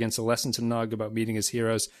Federation arrogance, a lesson to Nog about meeting his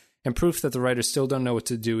heroes, and proof that the writers still don't know what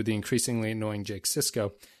to do with the increasingly annoying Jake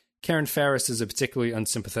Sisko. Karen Farris is a particularly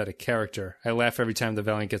unsympathetic character. I laugh every time the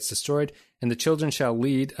Valiant gets destroyed, and the children shall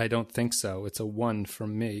lead. I don't think so. It's a 1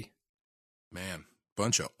 from me. Man.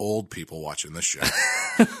 Bunch of old people watching this show.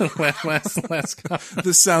 last comment.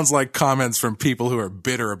 This sounds like comments from people who are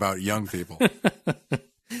bitter about young people.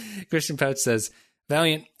 Christian Pouch says,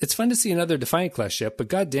 Valiant, it's fun to see another Defiant Class ship, but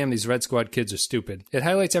goddamn, these Red Squad kids are stupid. It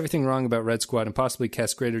highlights everything wrong about Red Squad and possibly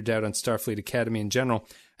casts greater doubt on Starfleet Academy in general.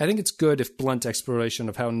 I think it's good if blunt exploration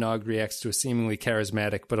of how Nog reacts to a seemingly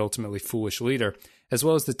charismatic but ultimately foolish leader, as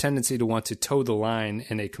well as the tendency to want to toe the line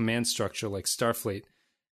in a command structure like Starfleet.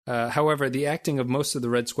 However, the acting of most of the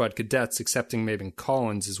Red Squad cadets, excepting maybe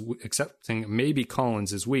Collins, is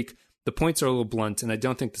weak. The points are a little blunt, and I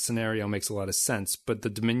don't think the scenario makes a lot of sense, but the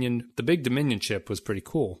big Dominion ship was pretty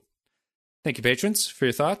cool. Thank you, patrons, for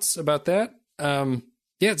your thoughts about that. Yeah,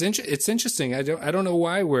 it's interesting. I don't know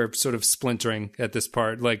why we're sort of splintering at this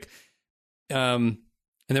part. Like, and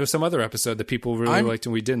there was some other episode that people really liked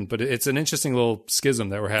and we didn't, but it's an interesting little schism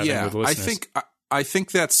that we're having with listeners. I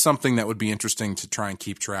think that's something that would be interesting to try and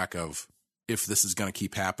keep track of if this is going to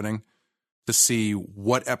keep happening. To see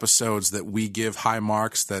what episodes that we give high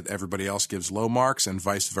marks that everybody else gives low marks and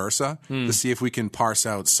vice versa, to see if we can parse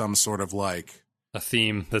out some sort of like a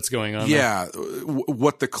theme that's going on. Yeah,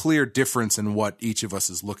 what the clear difference in what each of us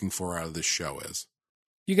is looking for out of this show is.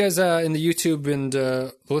 You guys in the YouTube and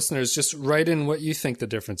the listeners, just write in what you think the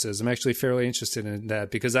difference is. I'm actually fairly interested in that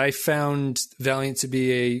because I found Valiant to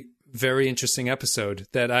be a very interesting episode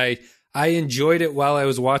that I enjoyed it while I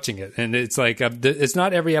was watching it. And it's like, it's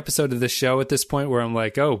not every episode of this show at this point where I'm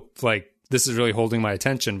like, oh, like this is really holding my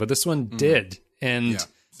attention, but this one did. And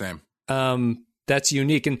same. That's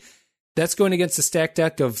unique. And that's going against the stack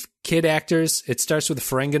deck of kid actors. It starts with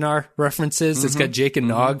Ferenginar references. It's got Jake and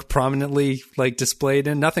Nog prominently like displayed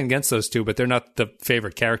in. Nothing against those two, but they're not the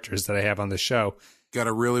favorite characters that I have on the show. Got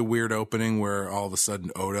a really weird opening where all of a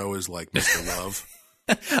sudden Odo is like Mr. Love.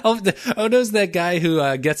 Odo's that guy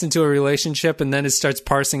who gets into a relationship and then it starts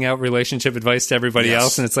parsing out relationship advice to everybody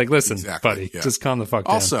else, and it's like, listen, buddy, just calm the fuck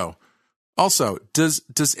down. Also,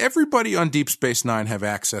 does everybody on Deep Space Nine have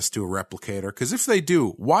access to a replicator? Because if they do,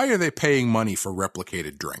 why are they paying money for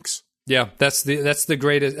replicated drinks? Yeah, that's the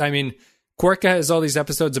greatest. I mean, Quark has all these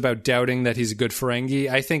episodes about doubting that he's a good Ferengi.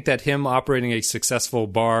 I think that him operating a successful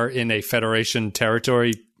bar in a Federation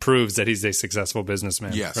territory proves that he's a successful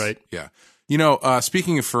businessman. Yes, right? Yeah. You know,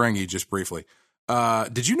 speaking of Ferengi, just briefly,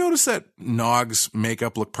 did you notice that Nog's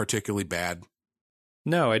makeup looked particularly bad?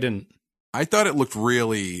 No, I didn't. I thought it looked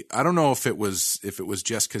really. I don't know if it was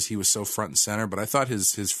just because he was so front and center, but I thought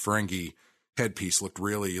his Ferengi headpiece looked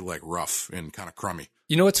really like rough and kind of crummy.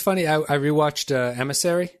 You know what's funny? I rewatched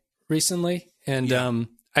Emissary recently, and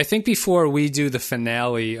I think before we do the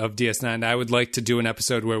finale of DS9, I would like to do an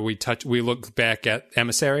episode where we look back at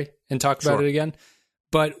Emissary and talk about it again.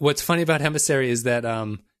 But what's funny about Emissary is that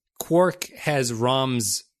Quark has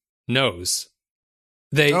Rom's nose.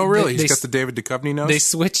 Really? He's got the David Duchovny nose? They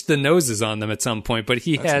switched the noses on them at some point, but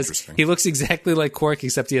he looks exactly like Quark,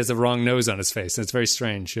 except he has a wrong nose on his face. And it's very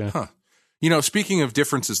strange. Yeah. Huh. You know, speaking of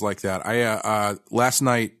differences like that, I last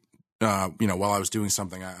night, while I was doing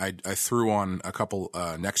something, I threw on a couple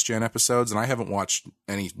Next Gen episodes, and I haven't watched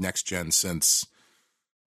any Next Gen since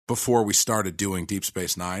before we started doing Deep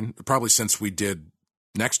Space Nine. Probably since we did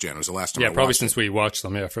Next Gen was the last time. Yeah, probably since we watched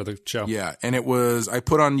them. Yeah, for the show. Yeah, and I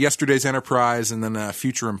put on Yesterday's Enterprise and then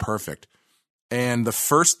Future Imperfect, and the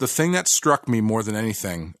thing that struck me more than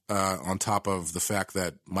anything, on top of the fact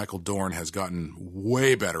that Michael Dorn has gotten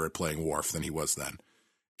way better at playing Worf than he was then,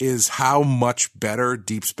 is how much better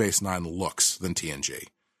Deep Space Nine looks than TNG.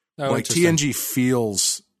 Oh, like TNG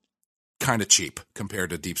feels kind of cheap compared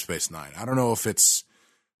to Deep Space Nine. I don't know if it's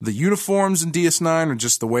the uniforms in DS9 or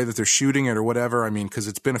just the way that they're shooting it or whatever. I mean, because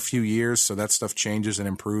it's been a few years, so that stuff changes and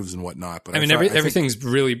improves and whatnot. But everything's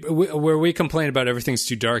really where we complain about everything's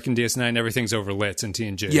too dark in DS9. Everything's overlit in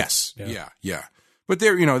TNG. Yes, yeah. But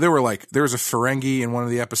there was a Ferengi in one of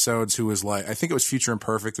the episodes who was like, I think it was Future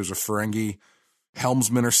Imperfect. There's a Ferengi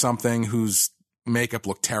helmsman or something whose makeup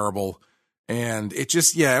looked terrible, and it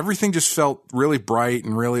just everything just felt really bright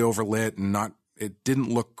and really overlit and it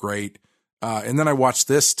didn't look great. And then I watched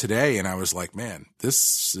this today, and I was like, "Man,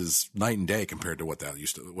 this is night and day compared to what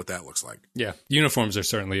that looks like." Yeah, uniforms are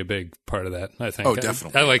certainly a big part of that. I think. Oh,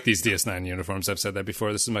 definitely. I like these DS9 uniforms. I've said that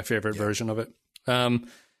before. This is my favorite version of it. What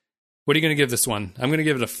are you going to give this one? I'm going to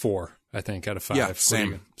give it a 4. I think out of 5. Yeah,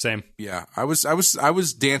 same. Yeah, I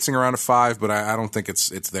was dancing around a 5, but I don't think it's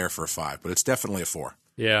there for a 5. But it's definitely a 4.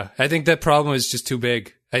 Yeah, I think that problem is just too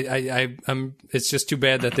big. It's just too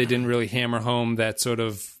bad that they didn't really hammer home that sort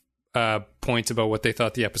of point about what they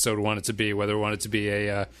thought the episode wanted to be, whether it wanted to be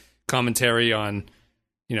a commentary on,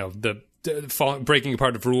 the breaking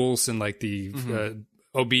apart of rules and like the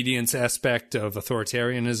obedience aspect of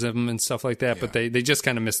authoritarianism and stuff like that. Yeah. But they just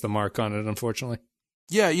kind of missed the mark on it, unfortunately.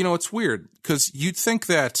 Yeah, it's weird because you'd think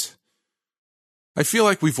that. I feel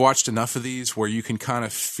like we've watched enough of these where you can kind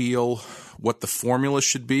of feel what the formula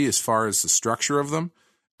should be as far as the structure of them.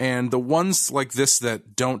 And the ones like this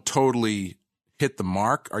that don't totally hit the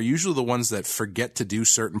mark are usually the ones that forget to do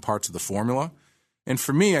certain parts of the formula. And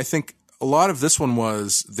for me, I think a lot of this one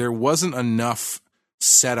was there wasn't enough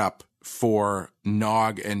setup for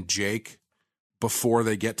Nog and Jake before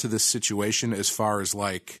they get to this situation as far as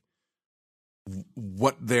like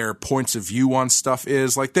what their points of view on stuff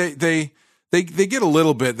is. Like they get a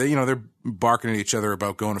little bit, they're barking at each other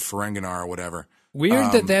about going to Ferenginar or whatever.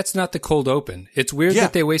 Weird that's not the cold open. It's weird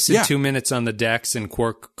that they wasted 2 minutes on the Dax and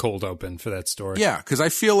Quark cold open for that story. Yeah, because I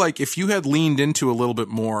feel like if you had leaned into a little bit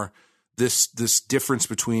more this difference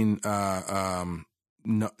between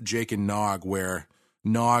Jake and Nog, where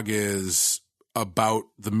Nog is about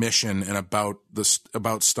the mission and about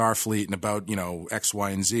Starfleet and about X, Y,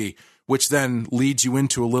 and Z, which then leads you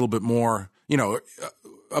into a little bit more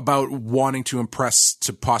about wanting to impress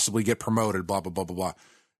to possibly get promoted, blah, blah, blah, blah, blah.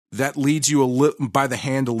 That leads you by the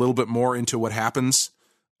hand a little bit more into what happens.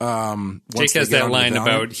 Jake has that line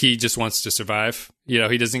about he just wants to survive.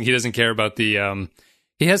 He doesn't care about the.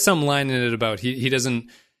 He has some line in it about he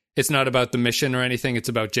doesn't. It's not about the mission or anything. It's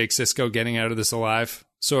about Jake Sisko getting out of this alive,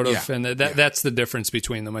 sort of. Yeah, and that's the difference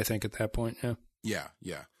between them, I think, at that point. Yeah.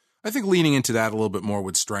 Yeah. I think leaning into that a little bit more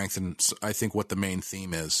would strengthen, I think, what the main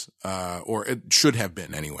theme is, or it should have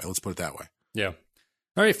been anyway. Let's put it that way. Yeah.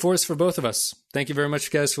 All right, fours for both of us. Thank you very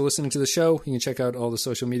much, guys, for listening to the show. You can check out all the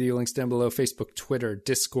social media links down below, Facebook, Twitter,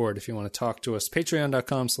 Discord, if you want to talk to us.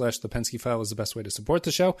 Patreon.com/The Penske File is the best way to support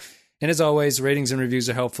the show. And as always, ratings and reviews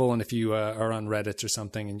are helpful. And if you are on Reddit or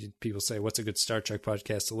something and people say, what's a good Star Trek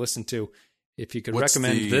podcast to listen to? If you could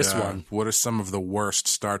recommend this one. What are some of the worst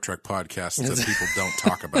Star Trek podcasts that people don't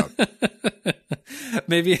talk about?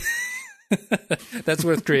 Maybe that's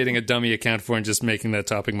worth creating a dummy account for and just making that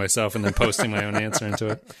topic myself and then posting my own answer into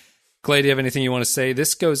it. Clay, do you have anything you want to say?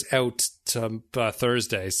 This goes out to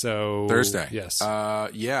Thursday. So Thursday. Yes.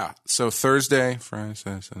 Yeah. So Thursday, Friday,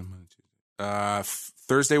 Saturday, Sunday, Monday, Tuesday.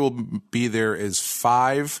 Thursday will be there is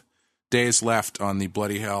 5 days left on the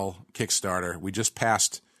Bloody Hell Kickstarter. We just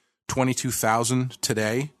passed 22,000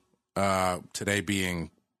 today. Today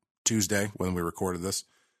being Tuesday when we recorded this,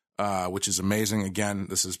 which is amazing. Again,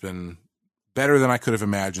 this has been better than I could have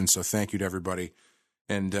imagined. So thank you to everybody.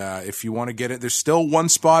 And if you want to get it, there's still one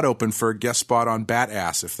spot open for a guest spot on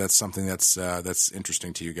Badass, if that's something that's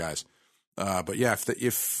interesting to you guys. But yeah,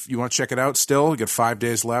 if you want to check it out still, you got 5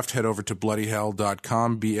 days left. Head over to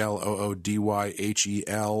bloodyhell.com,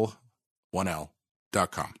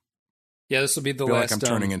 BLOODYHEL1L.com. Yeah, this will be the I feel last. Like I'm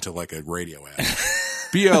turning into like a radio ad.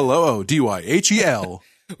 BLOODYHEL.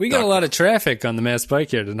 We got a lot of traffic on the Mass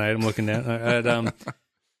Bike here tonight. I'm looking at.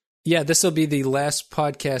 Yeah, this will be the last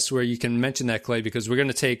podcast where you can mention that, Clay, because we're going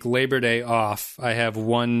to take Labor Day off. I have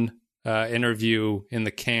one interview in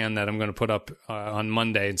the can that I'm going to put up on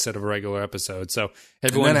Monday instead of a regular episode. So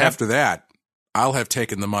everyone, and then after that, I'll have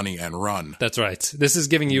taken the money and run. That's right. This is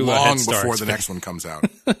giving you long a head start before the next one comes out.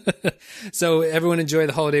 So everyone enjoy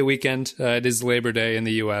the holiday weekend. It is Labor Day in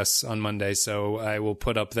the U.S. on Monday, so I will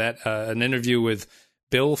put up an interview with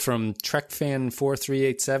Bill from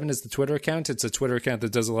TrekFan4387 is the Twitter account. It's a Twitter account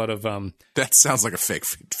that does a lot of... That sounds like a fake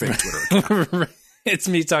Twitter account. It's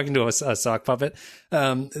me talking to a sock puppet.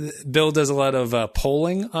 Bill does a lot of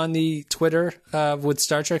polling on the Twitter with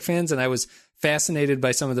Star Trek fans, and I was fascinated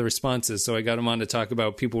by some of the responses. So I got him on to talk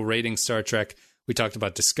about people rating Star Trek. We talked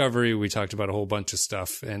about Discovery. We talked about a whole bunch of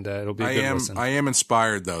stuff, and it'll be a good listen. I am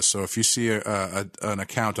inspired, though. So if you see an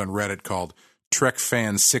account on Reddit called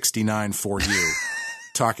TrekFan69 for you,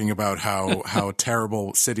 talking about how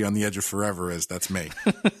terrible City on the Edge of Forever is, that's me.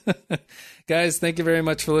 Guys, thank you very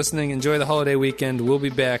much for listening. Enjoy the holiday weekend. We'll be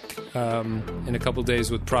back in a couple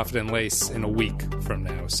days with Profit and Lace in a week from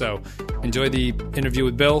now. So enjoy the interview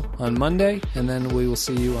with Bill on Monday, and then we will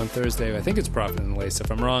see you on Thursday. I think it's Profit and Lace.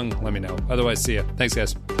 If I'm wrong, let me know. Otherwise, see ya. Thanks,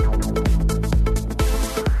 guys.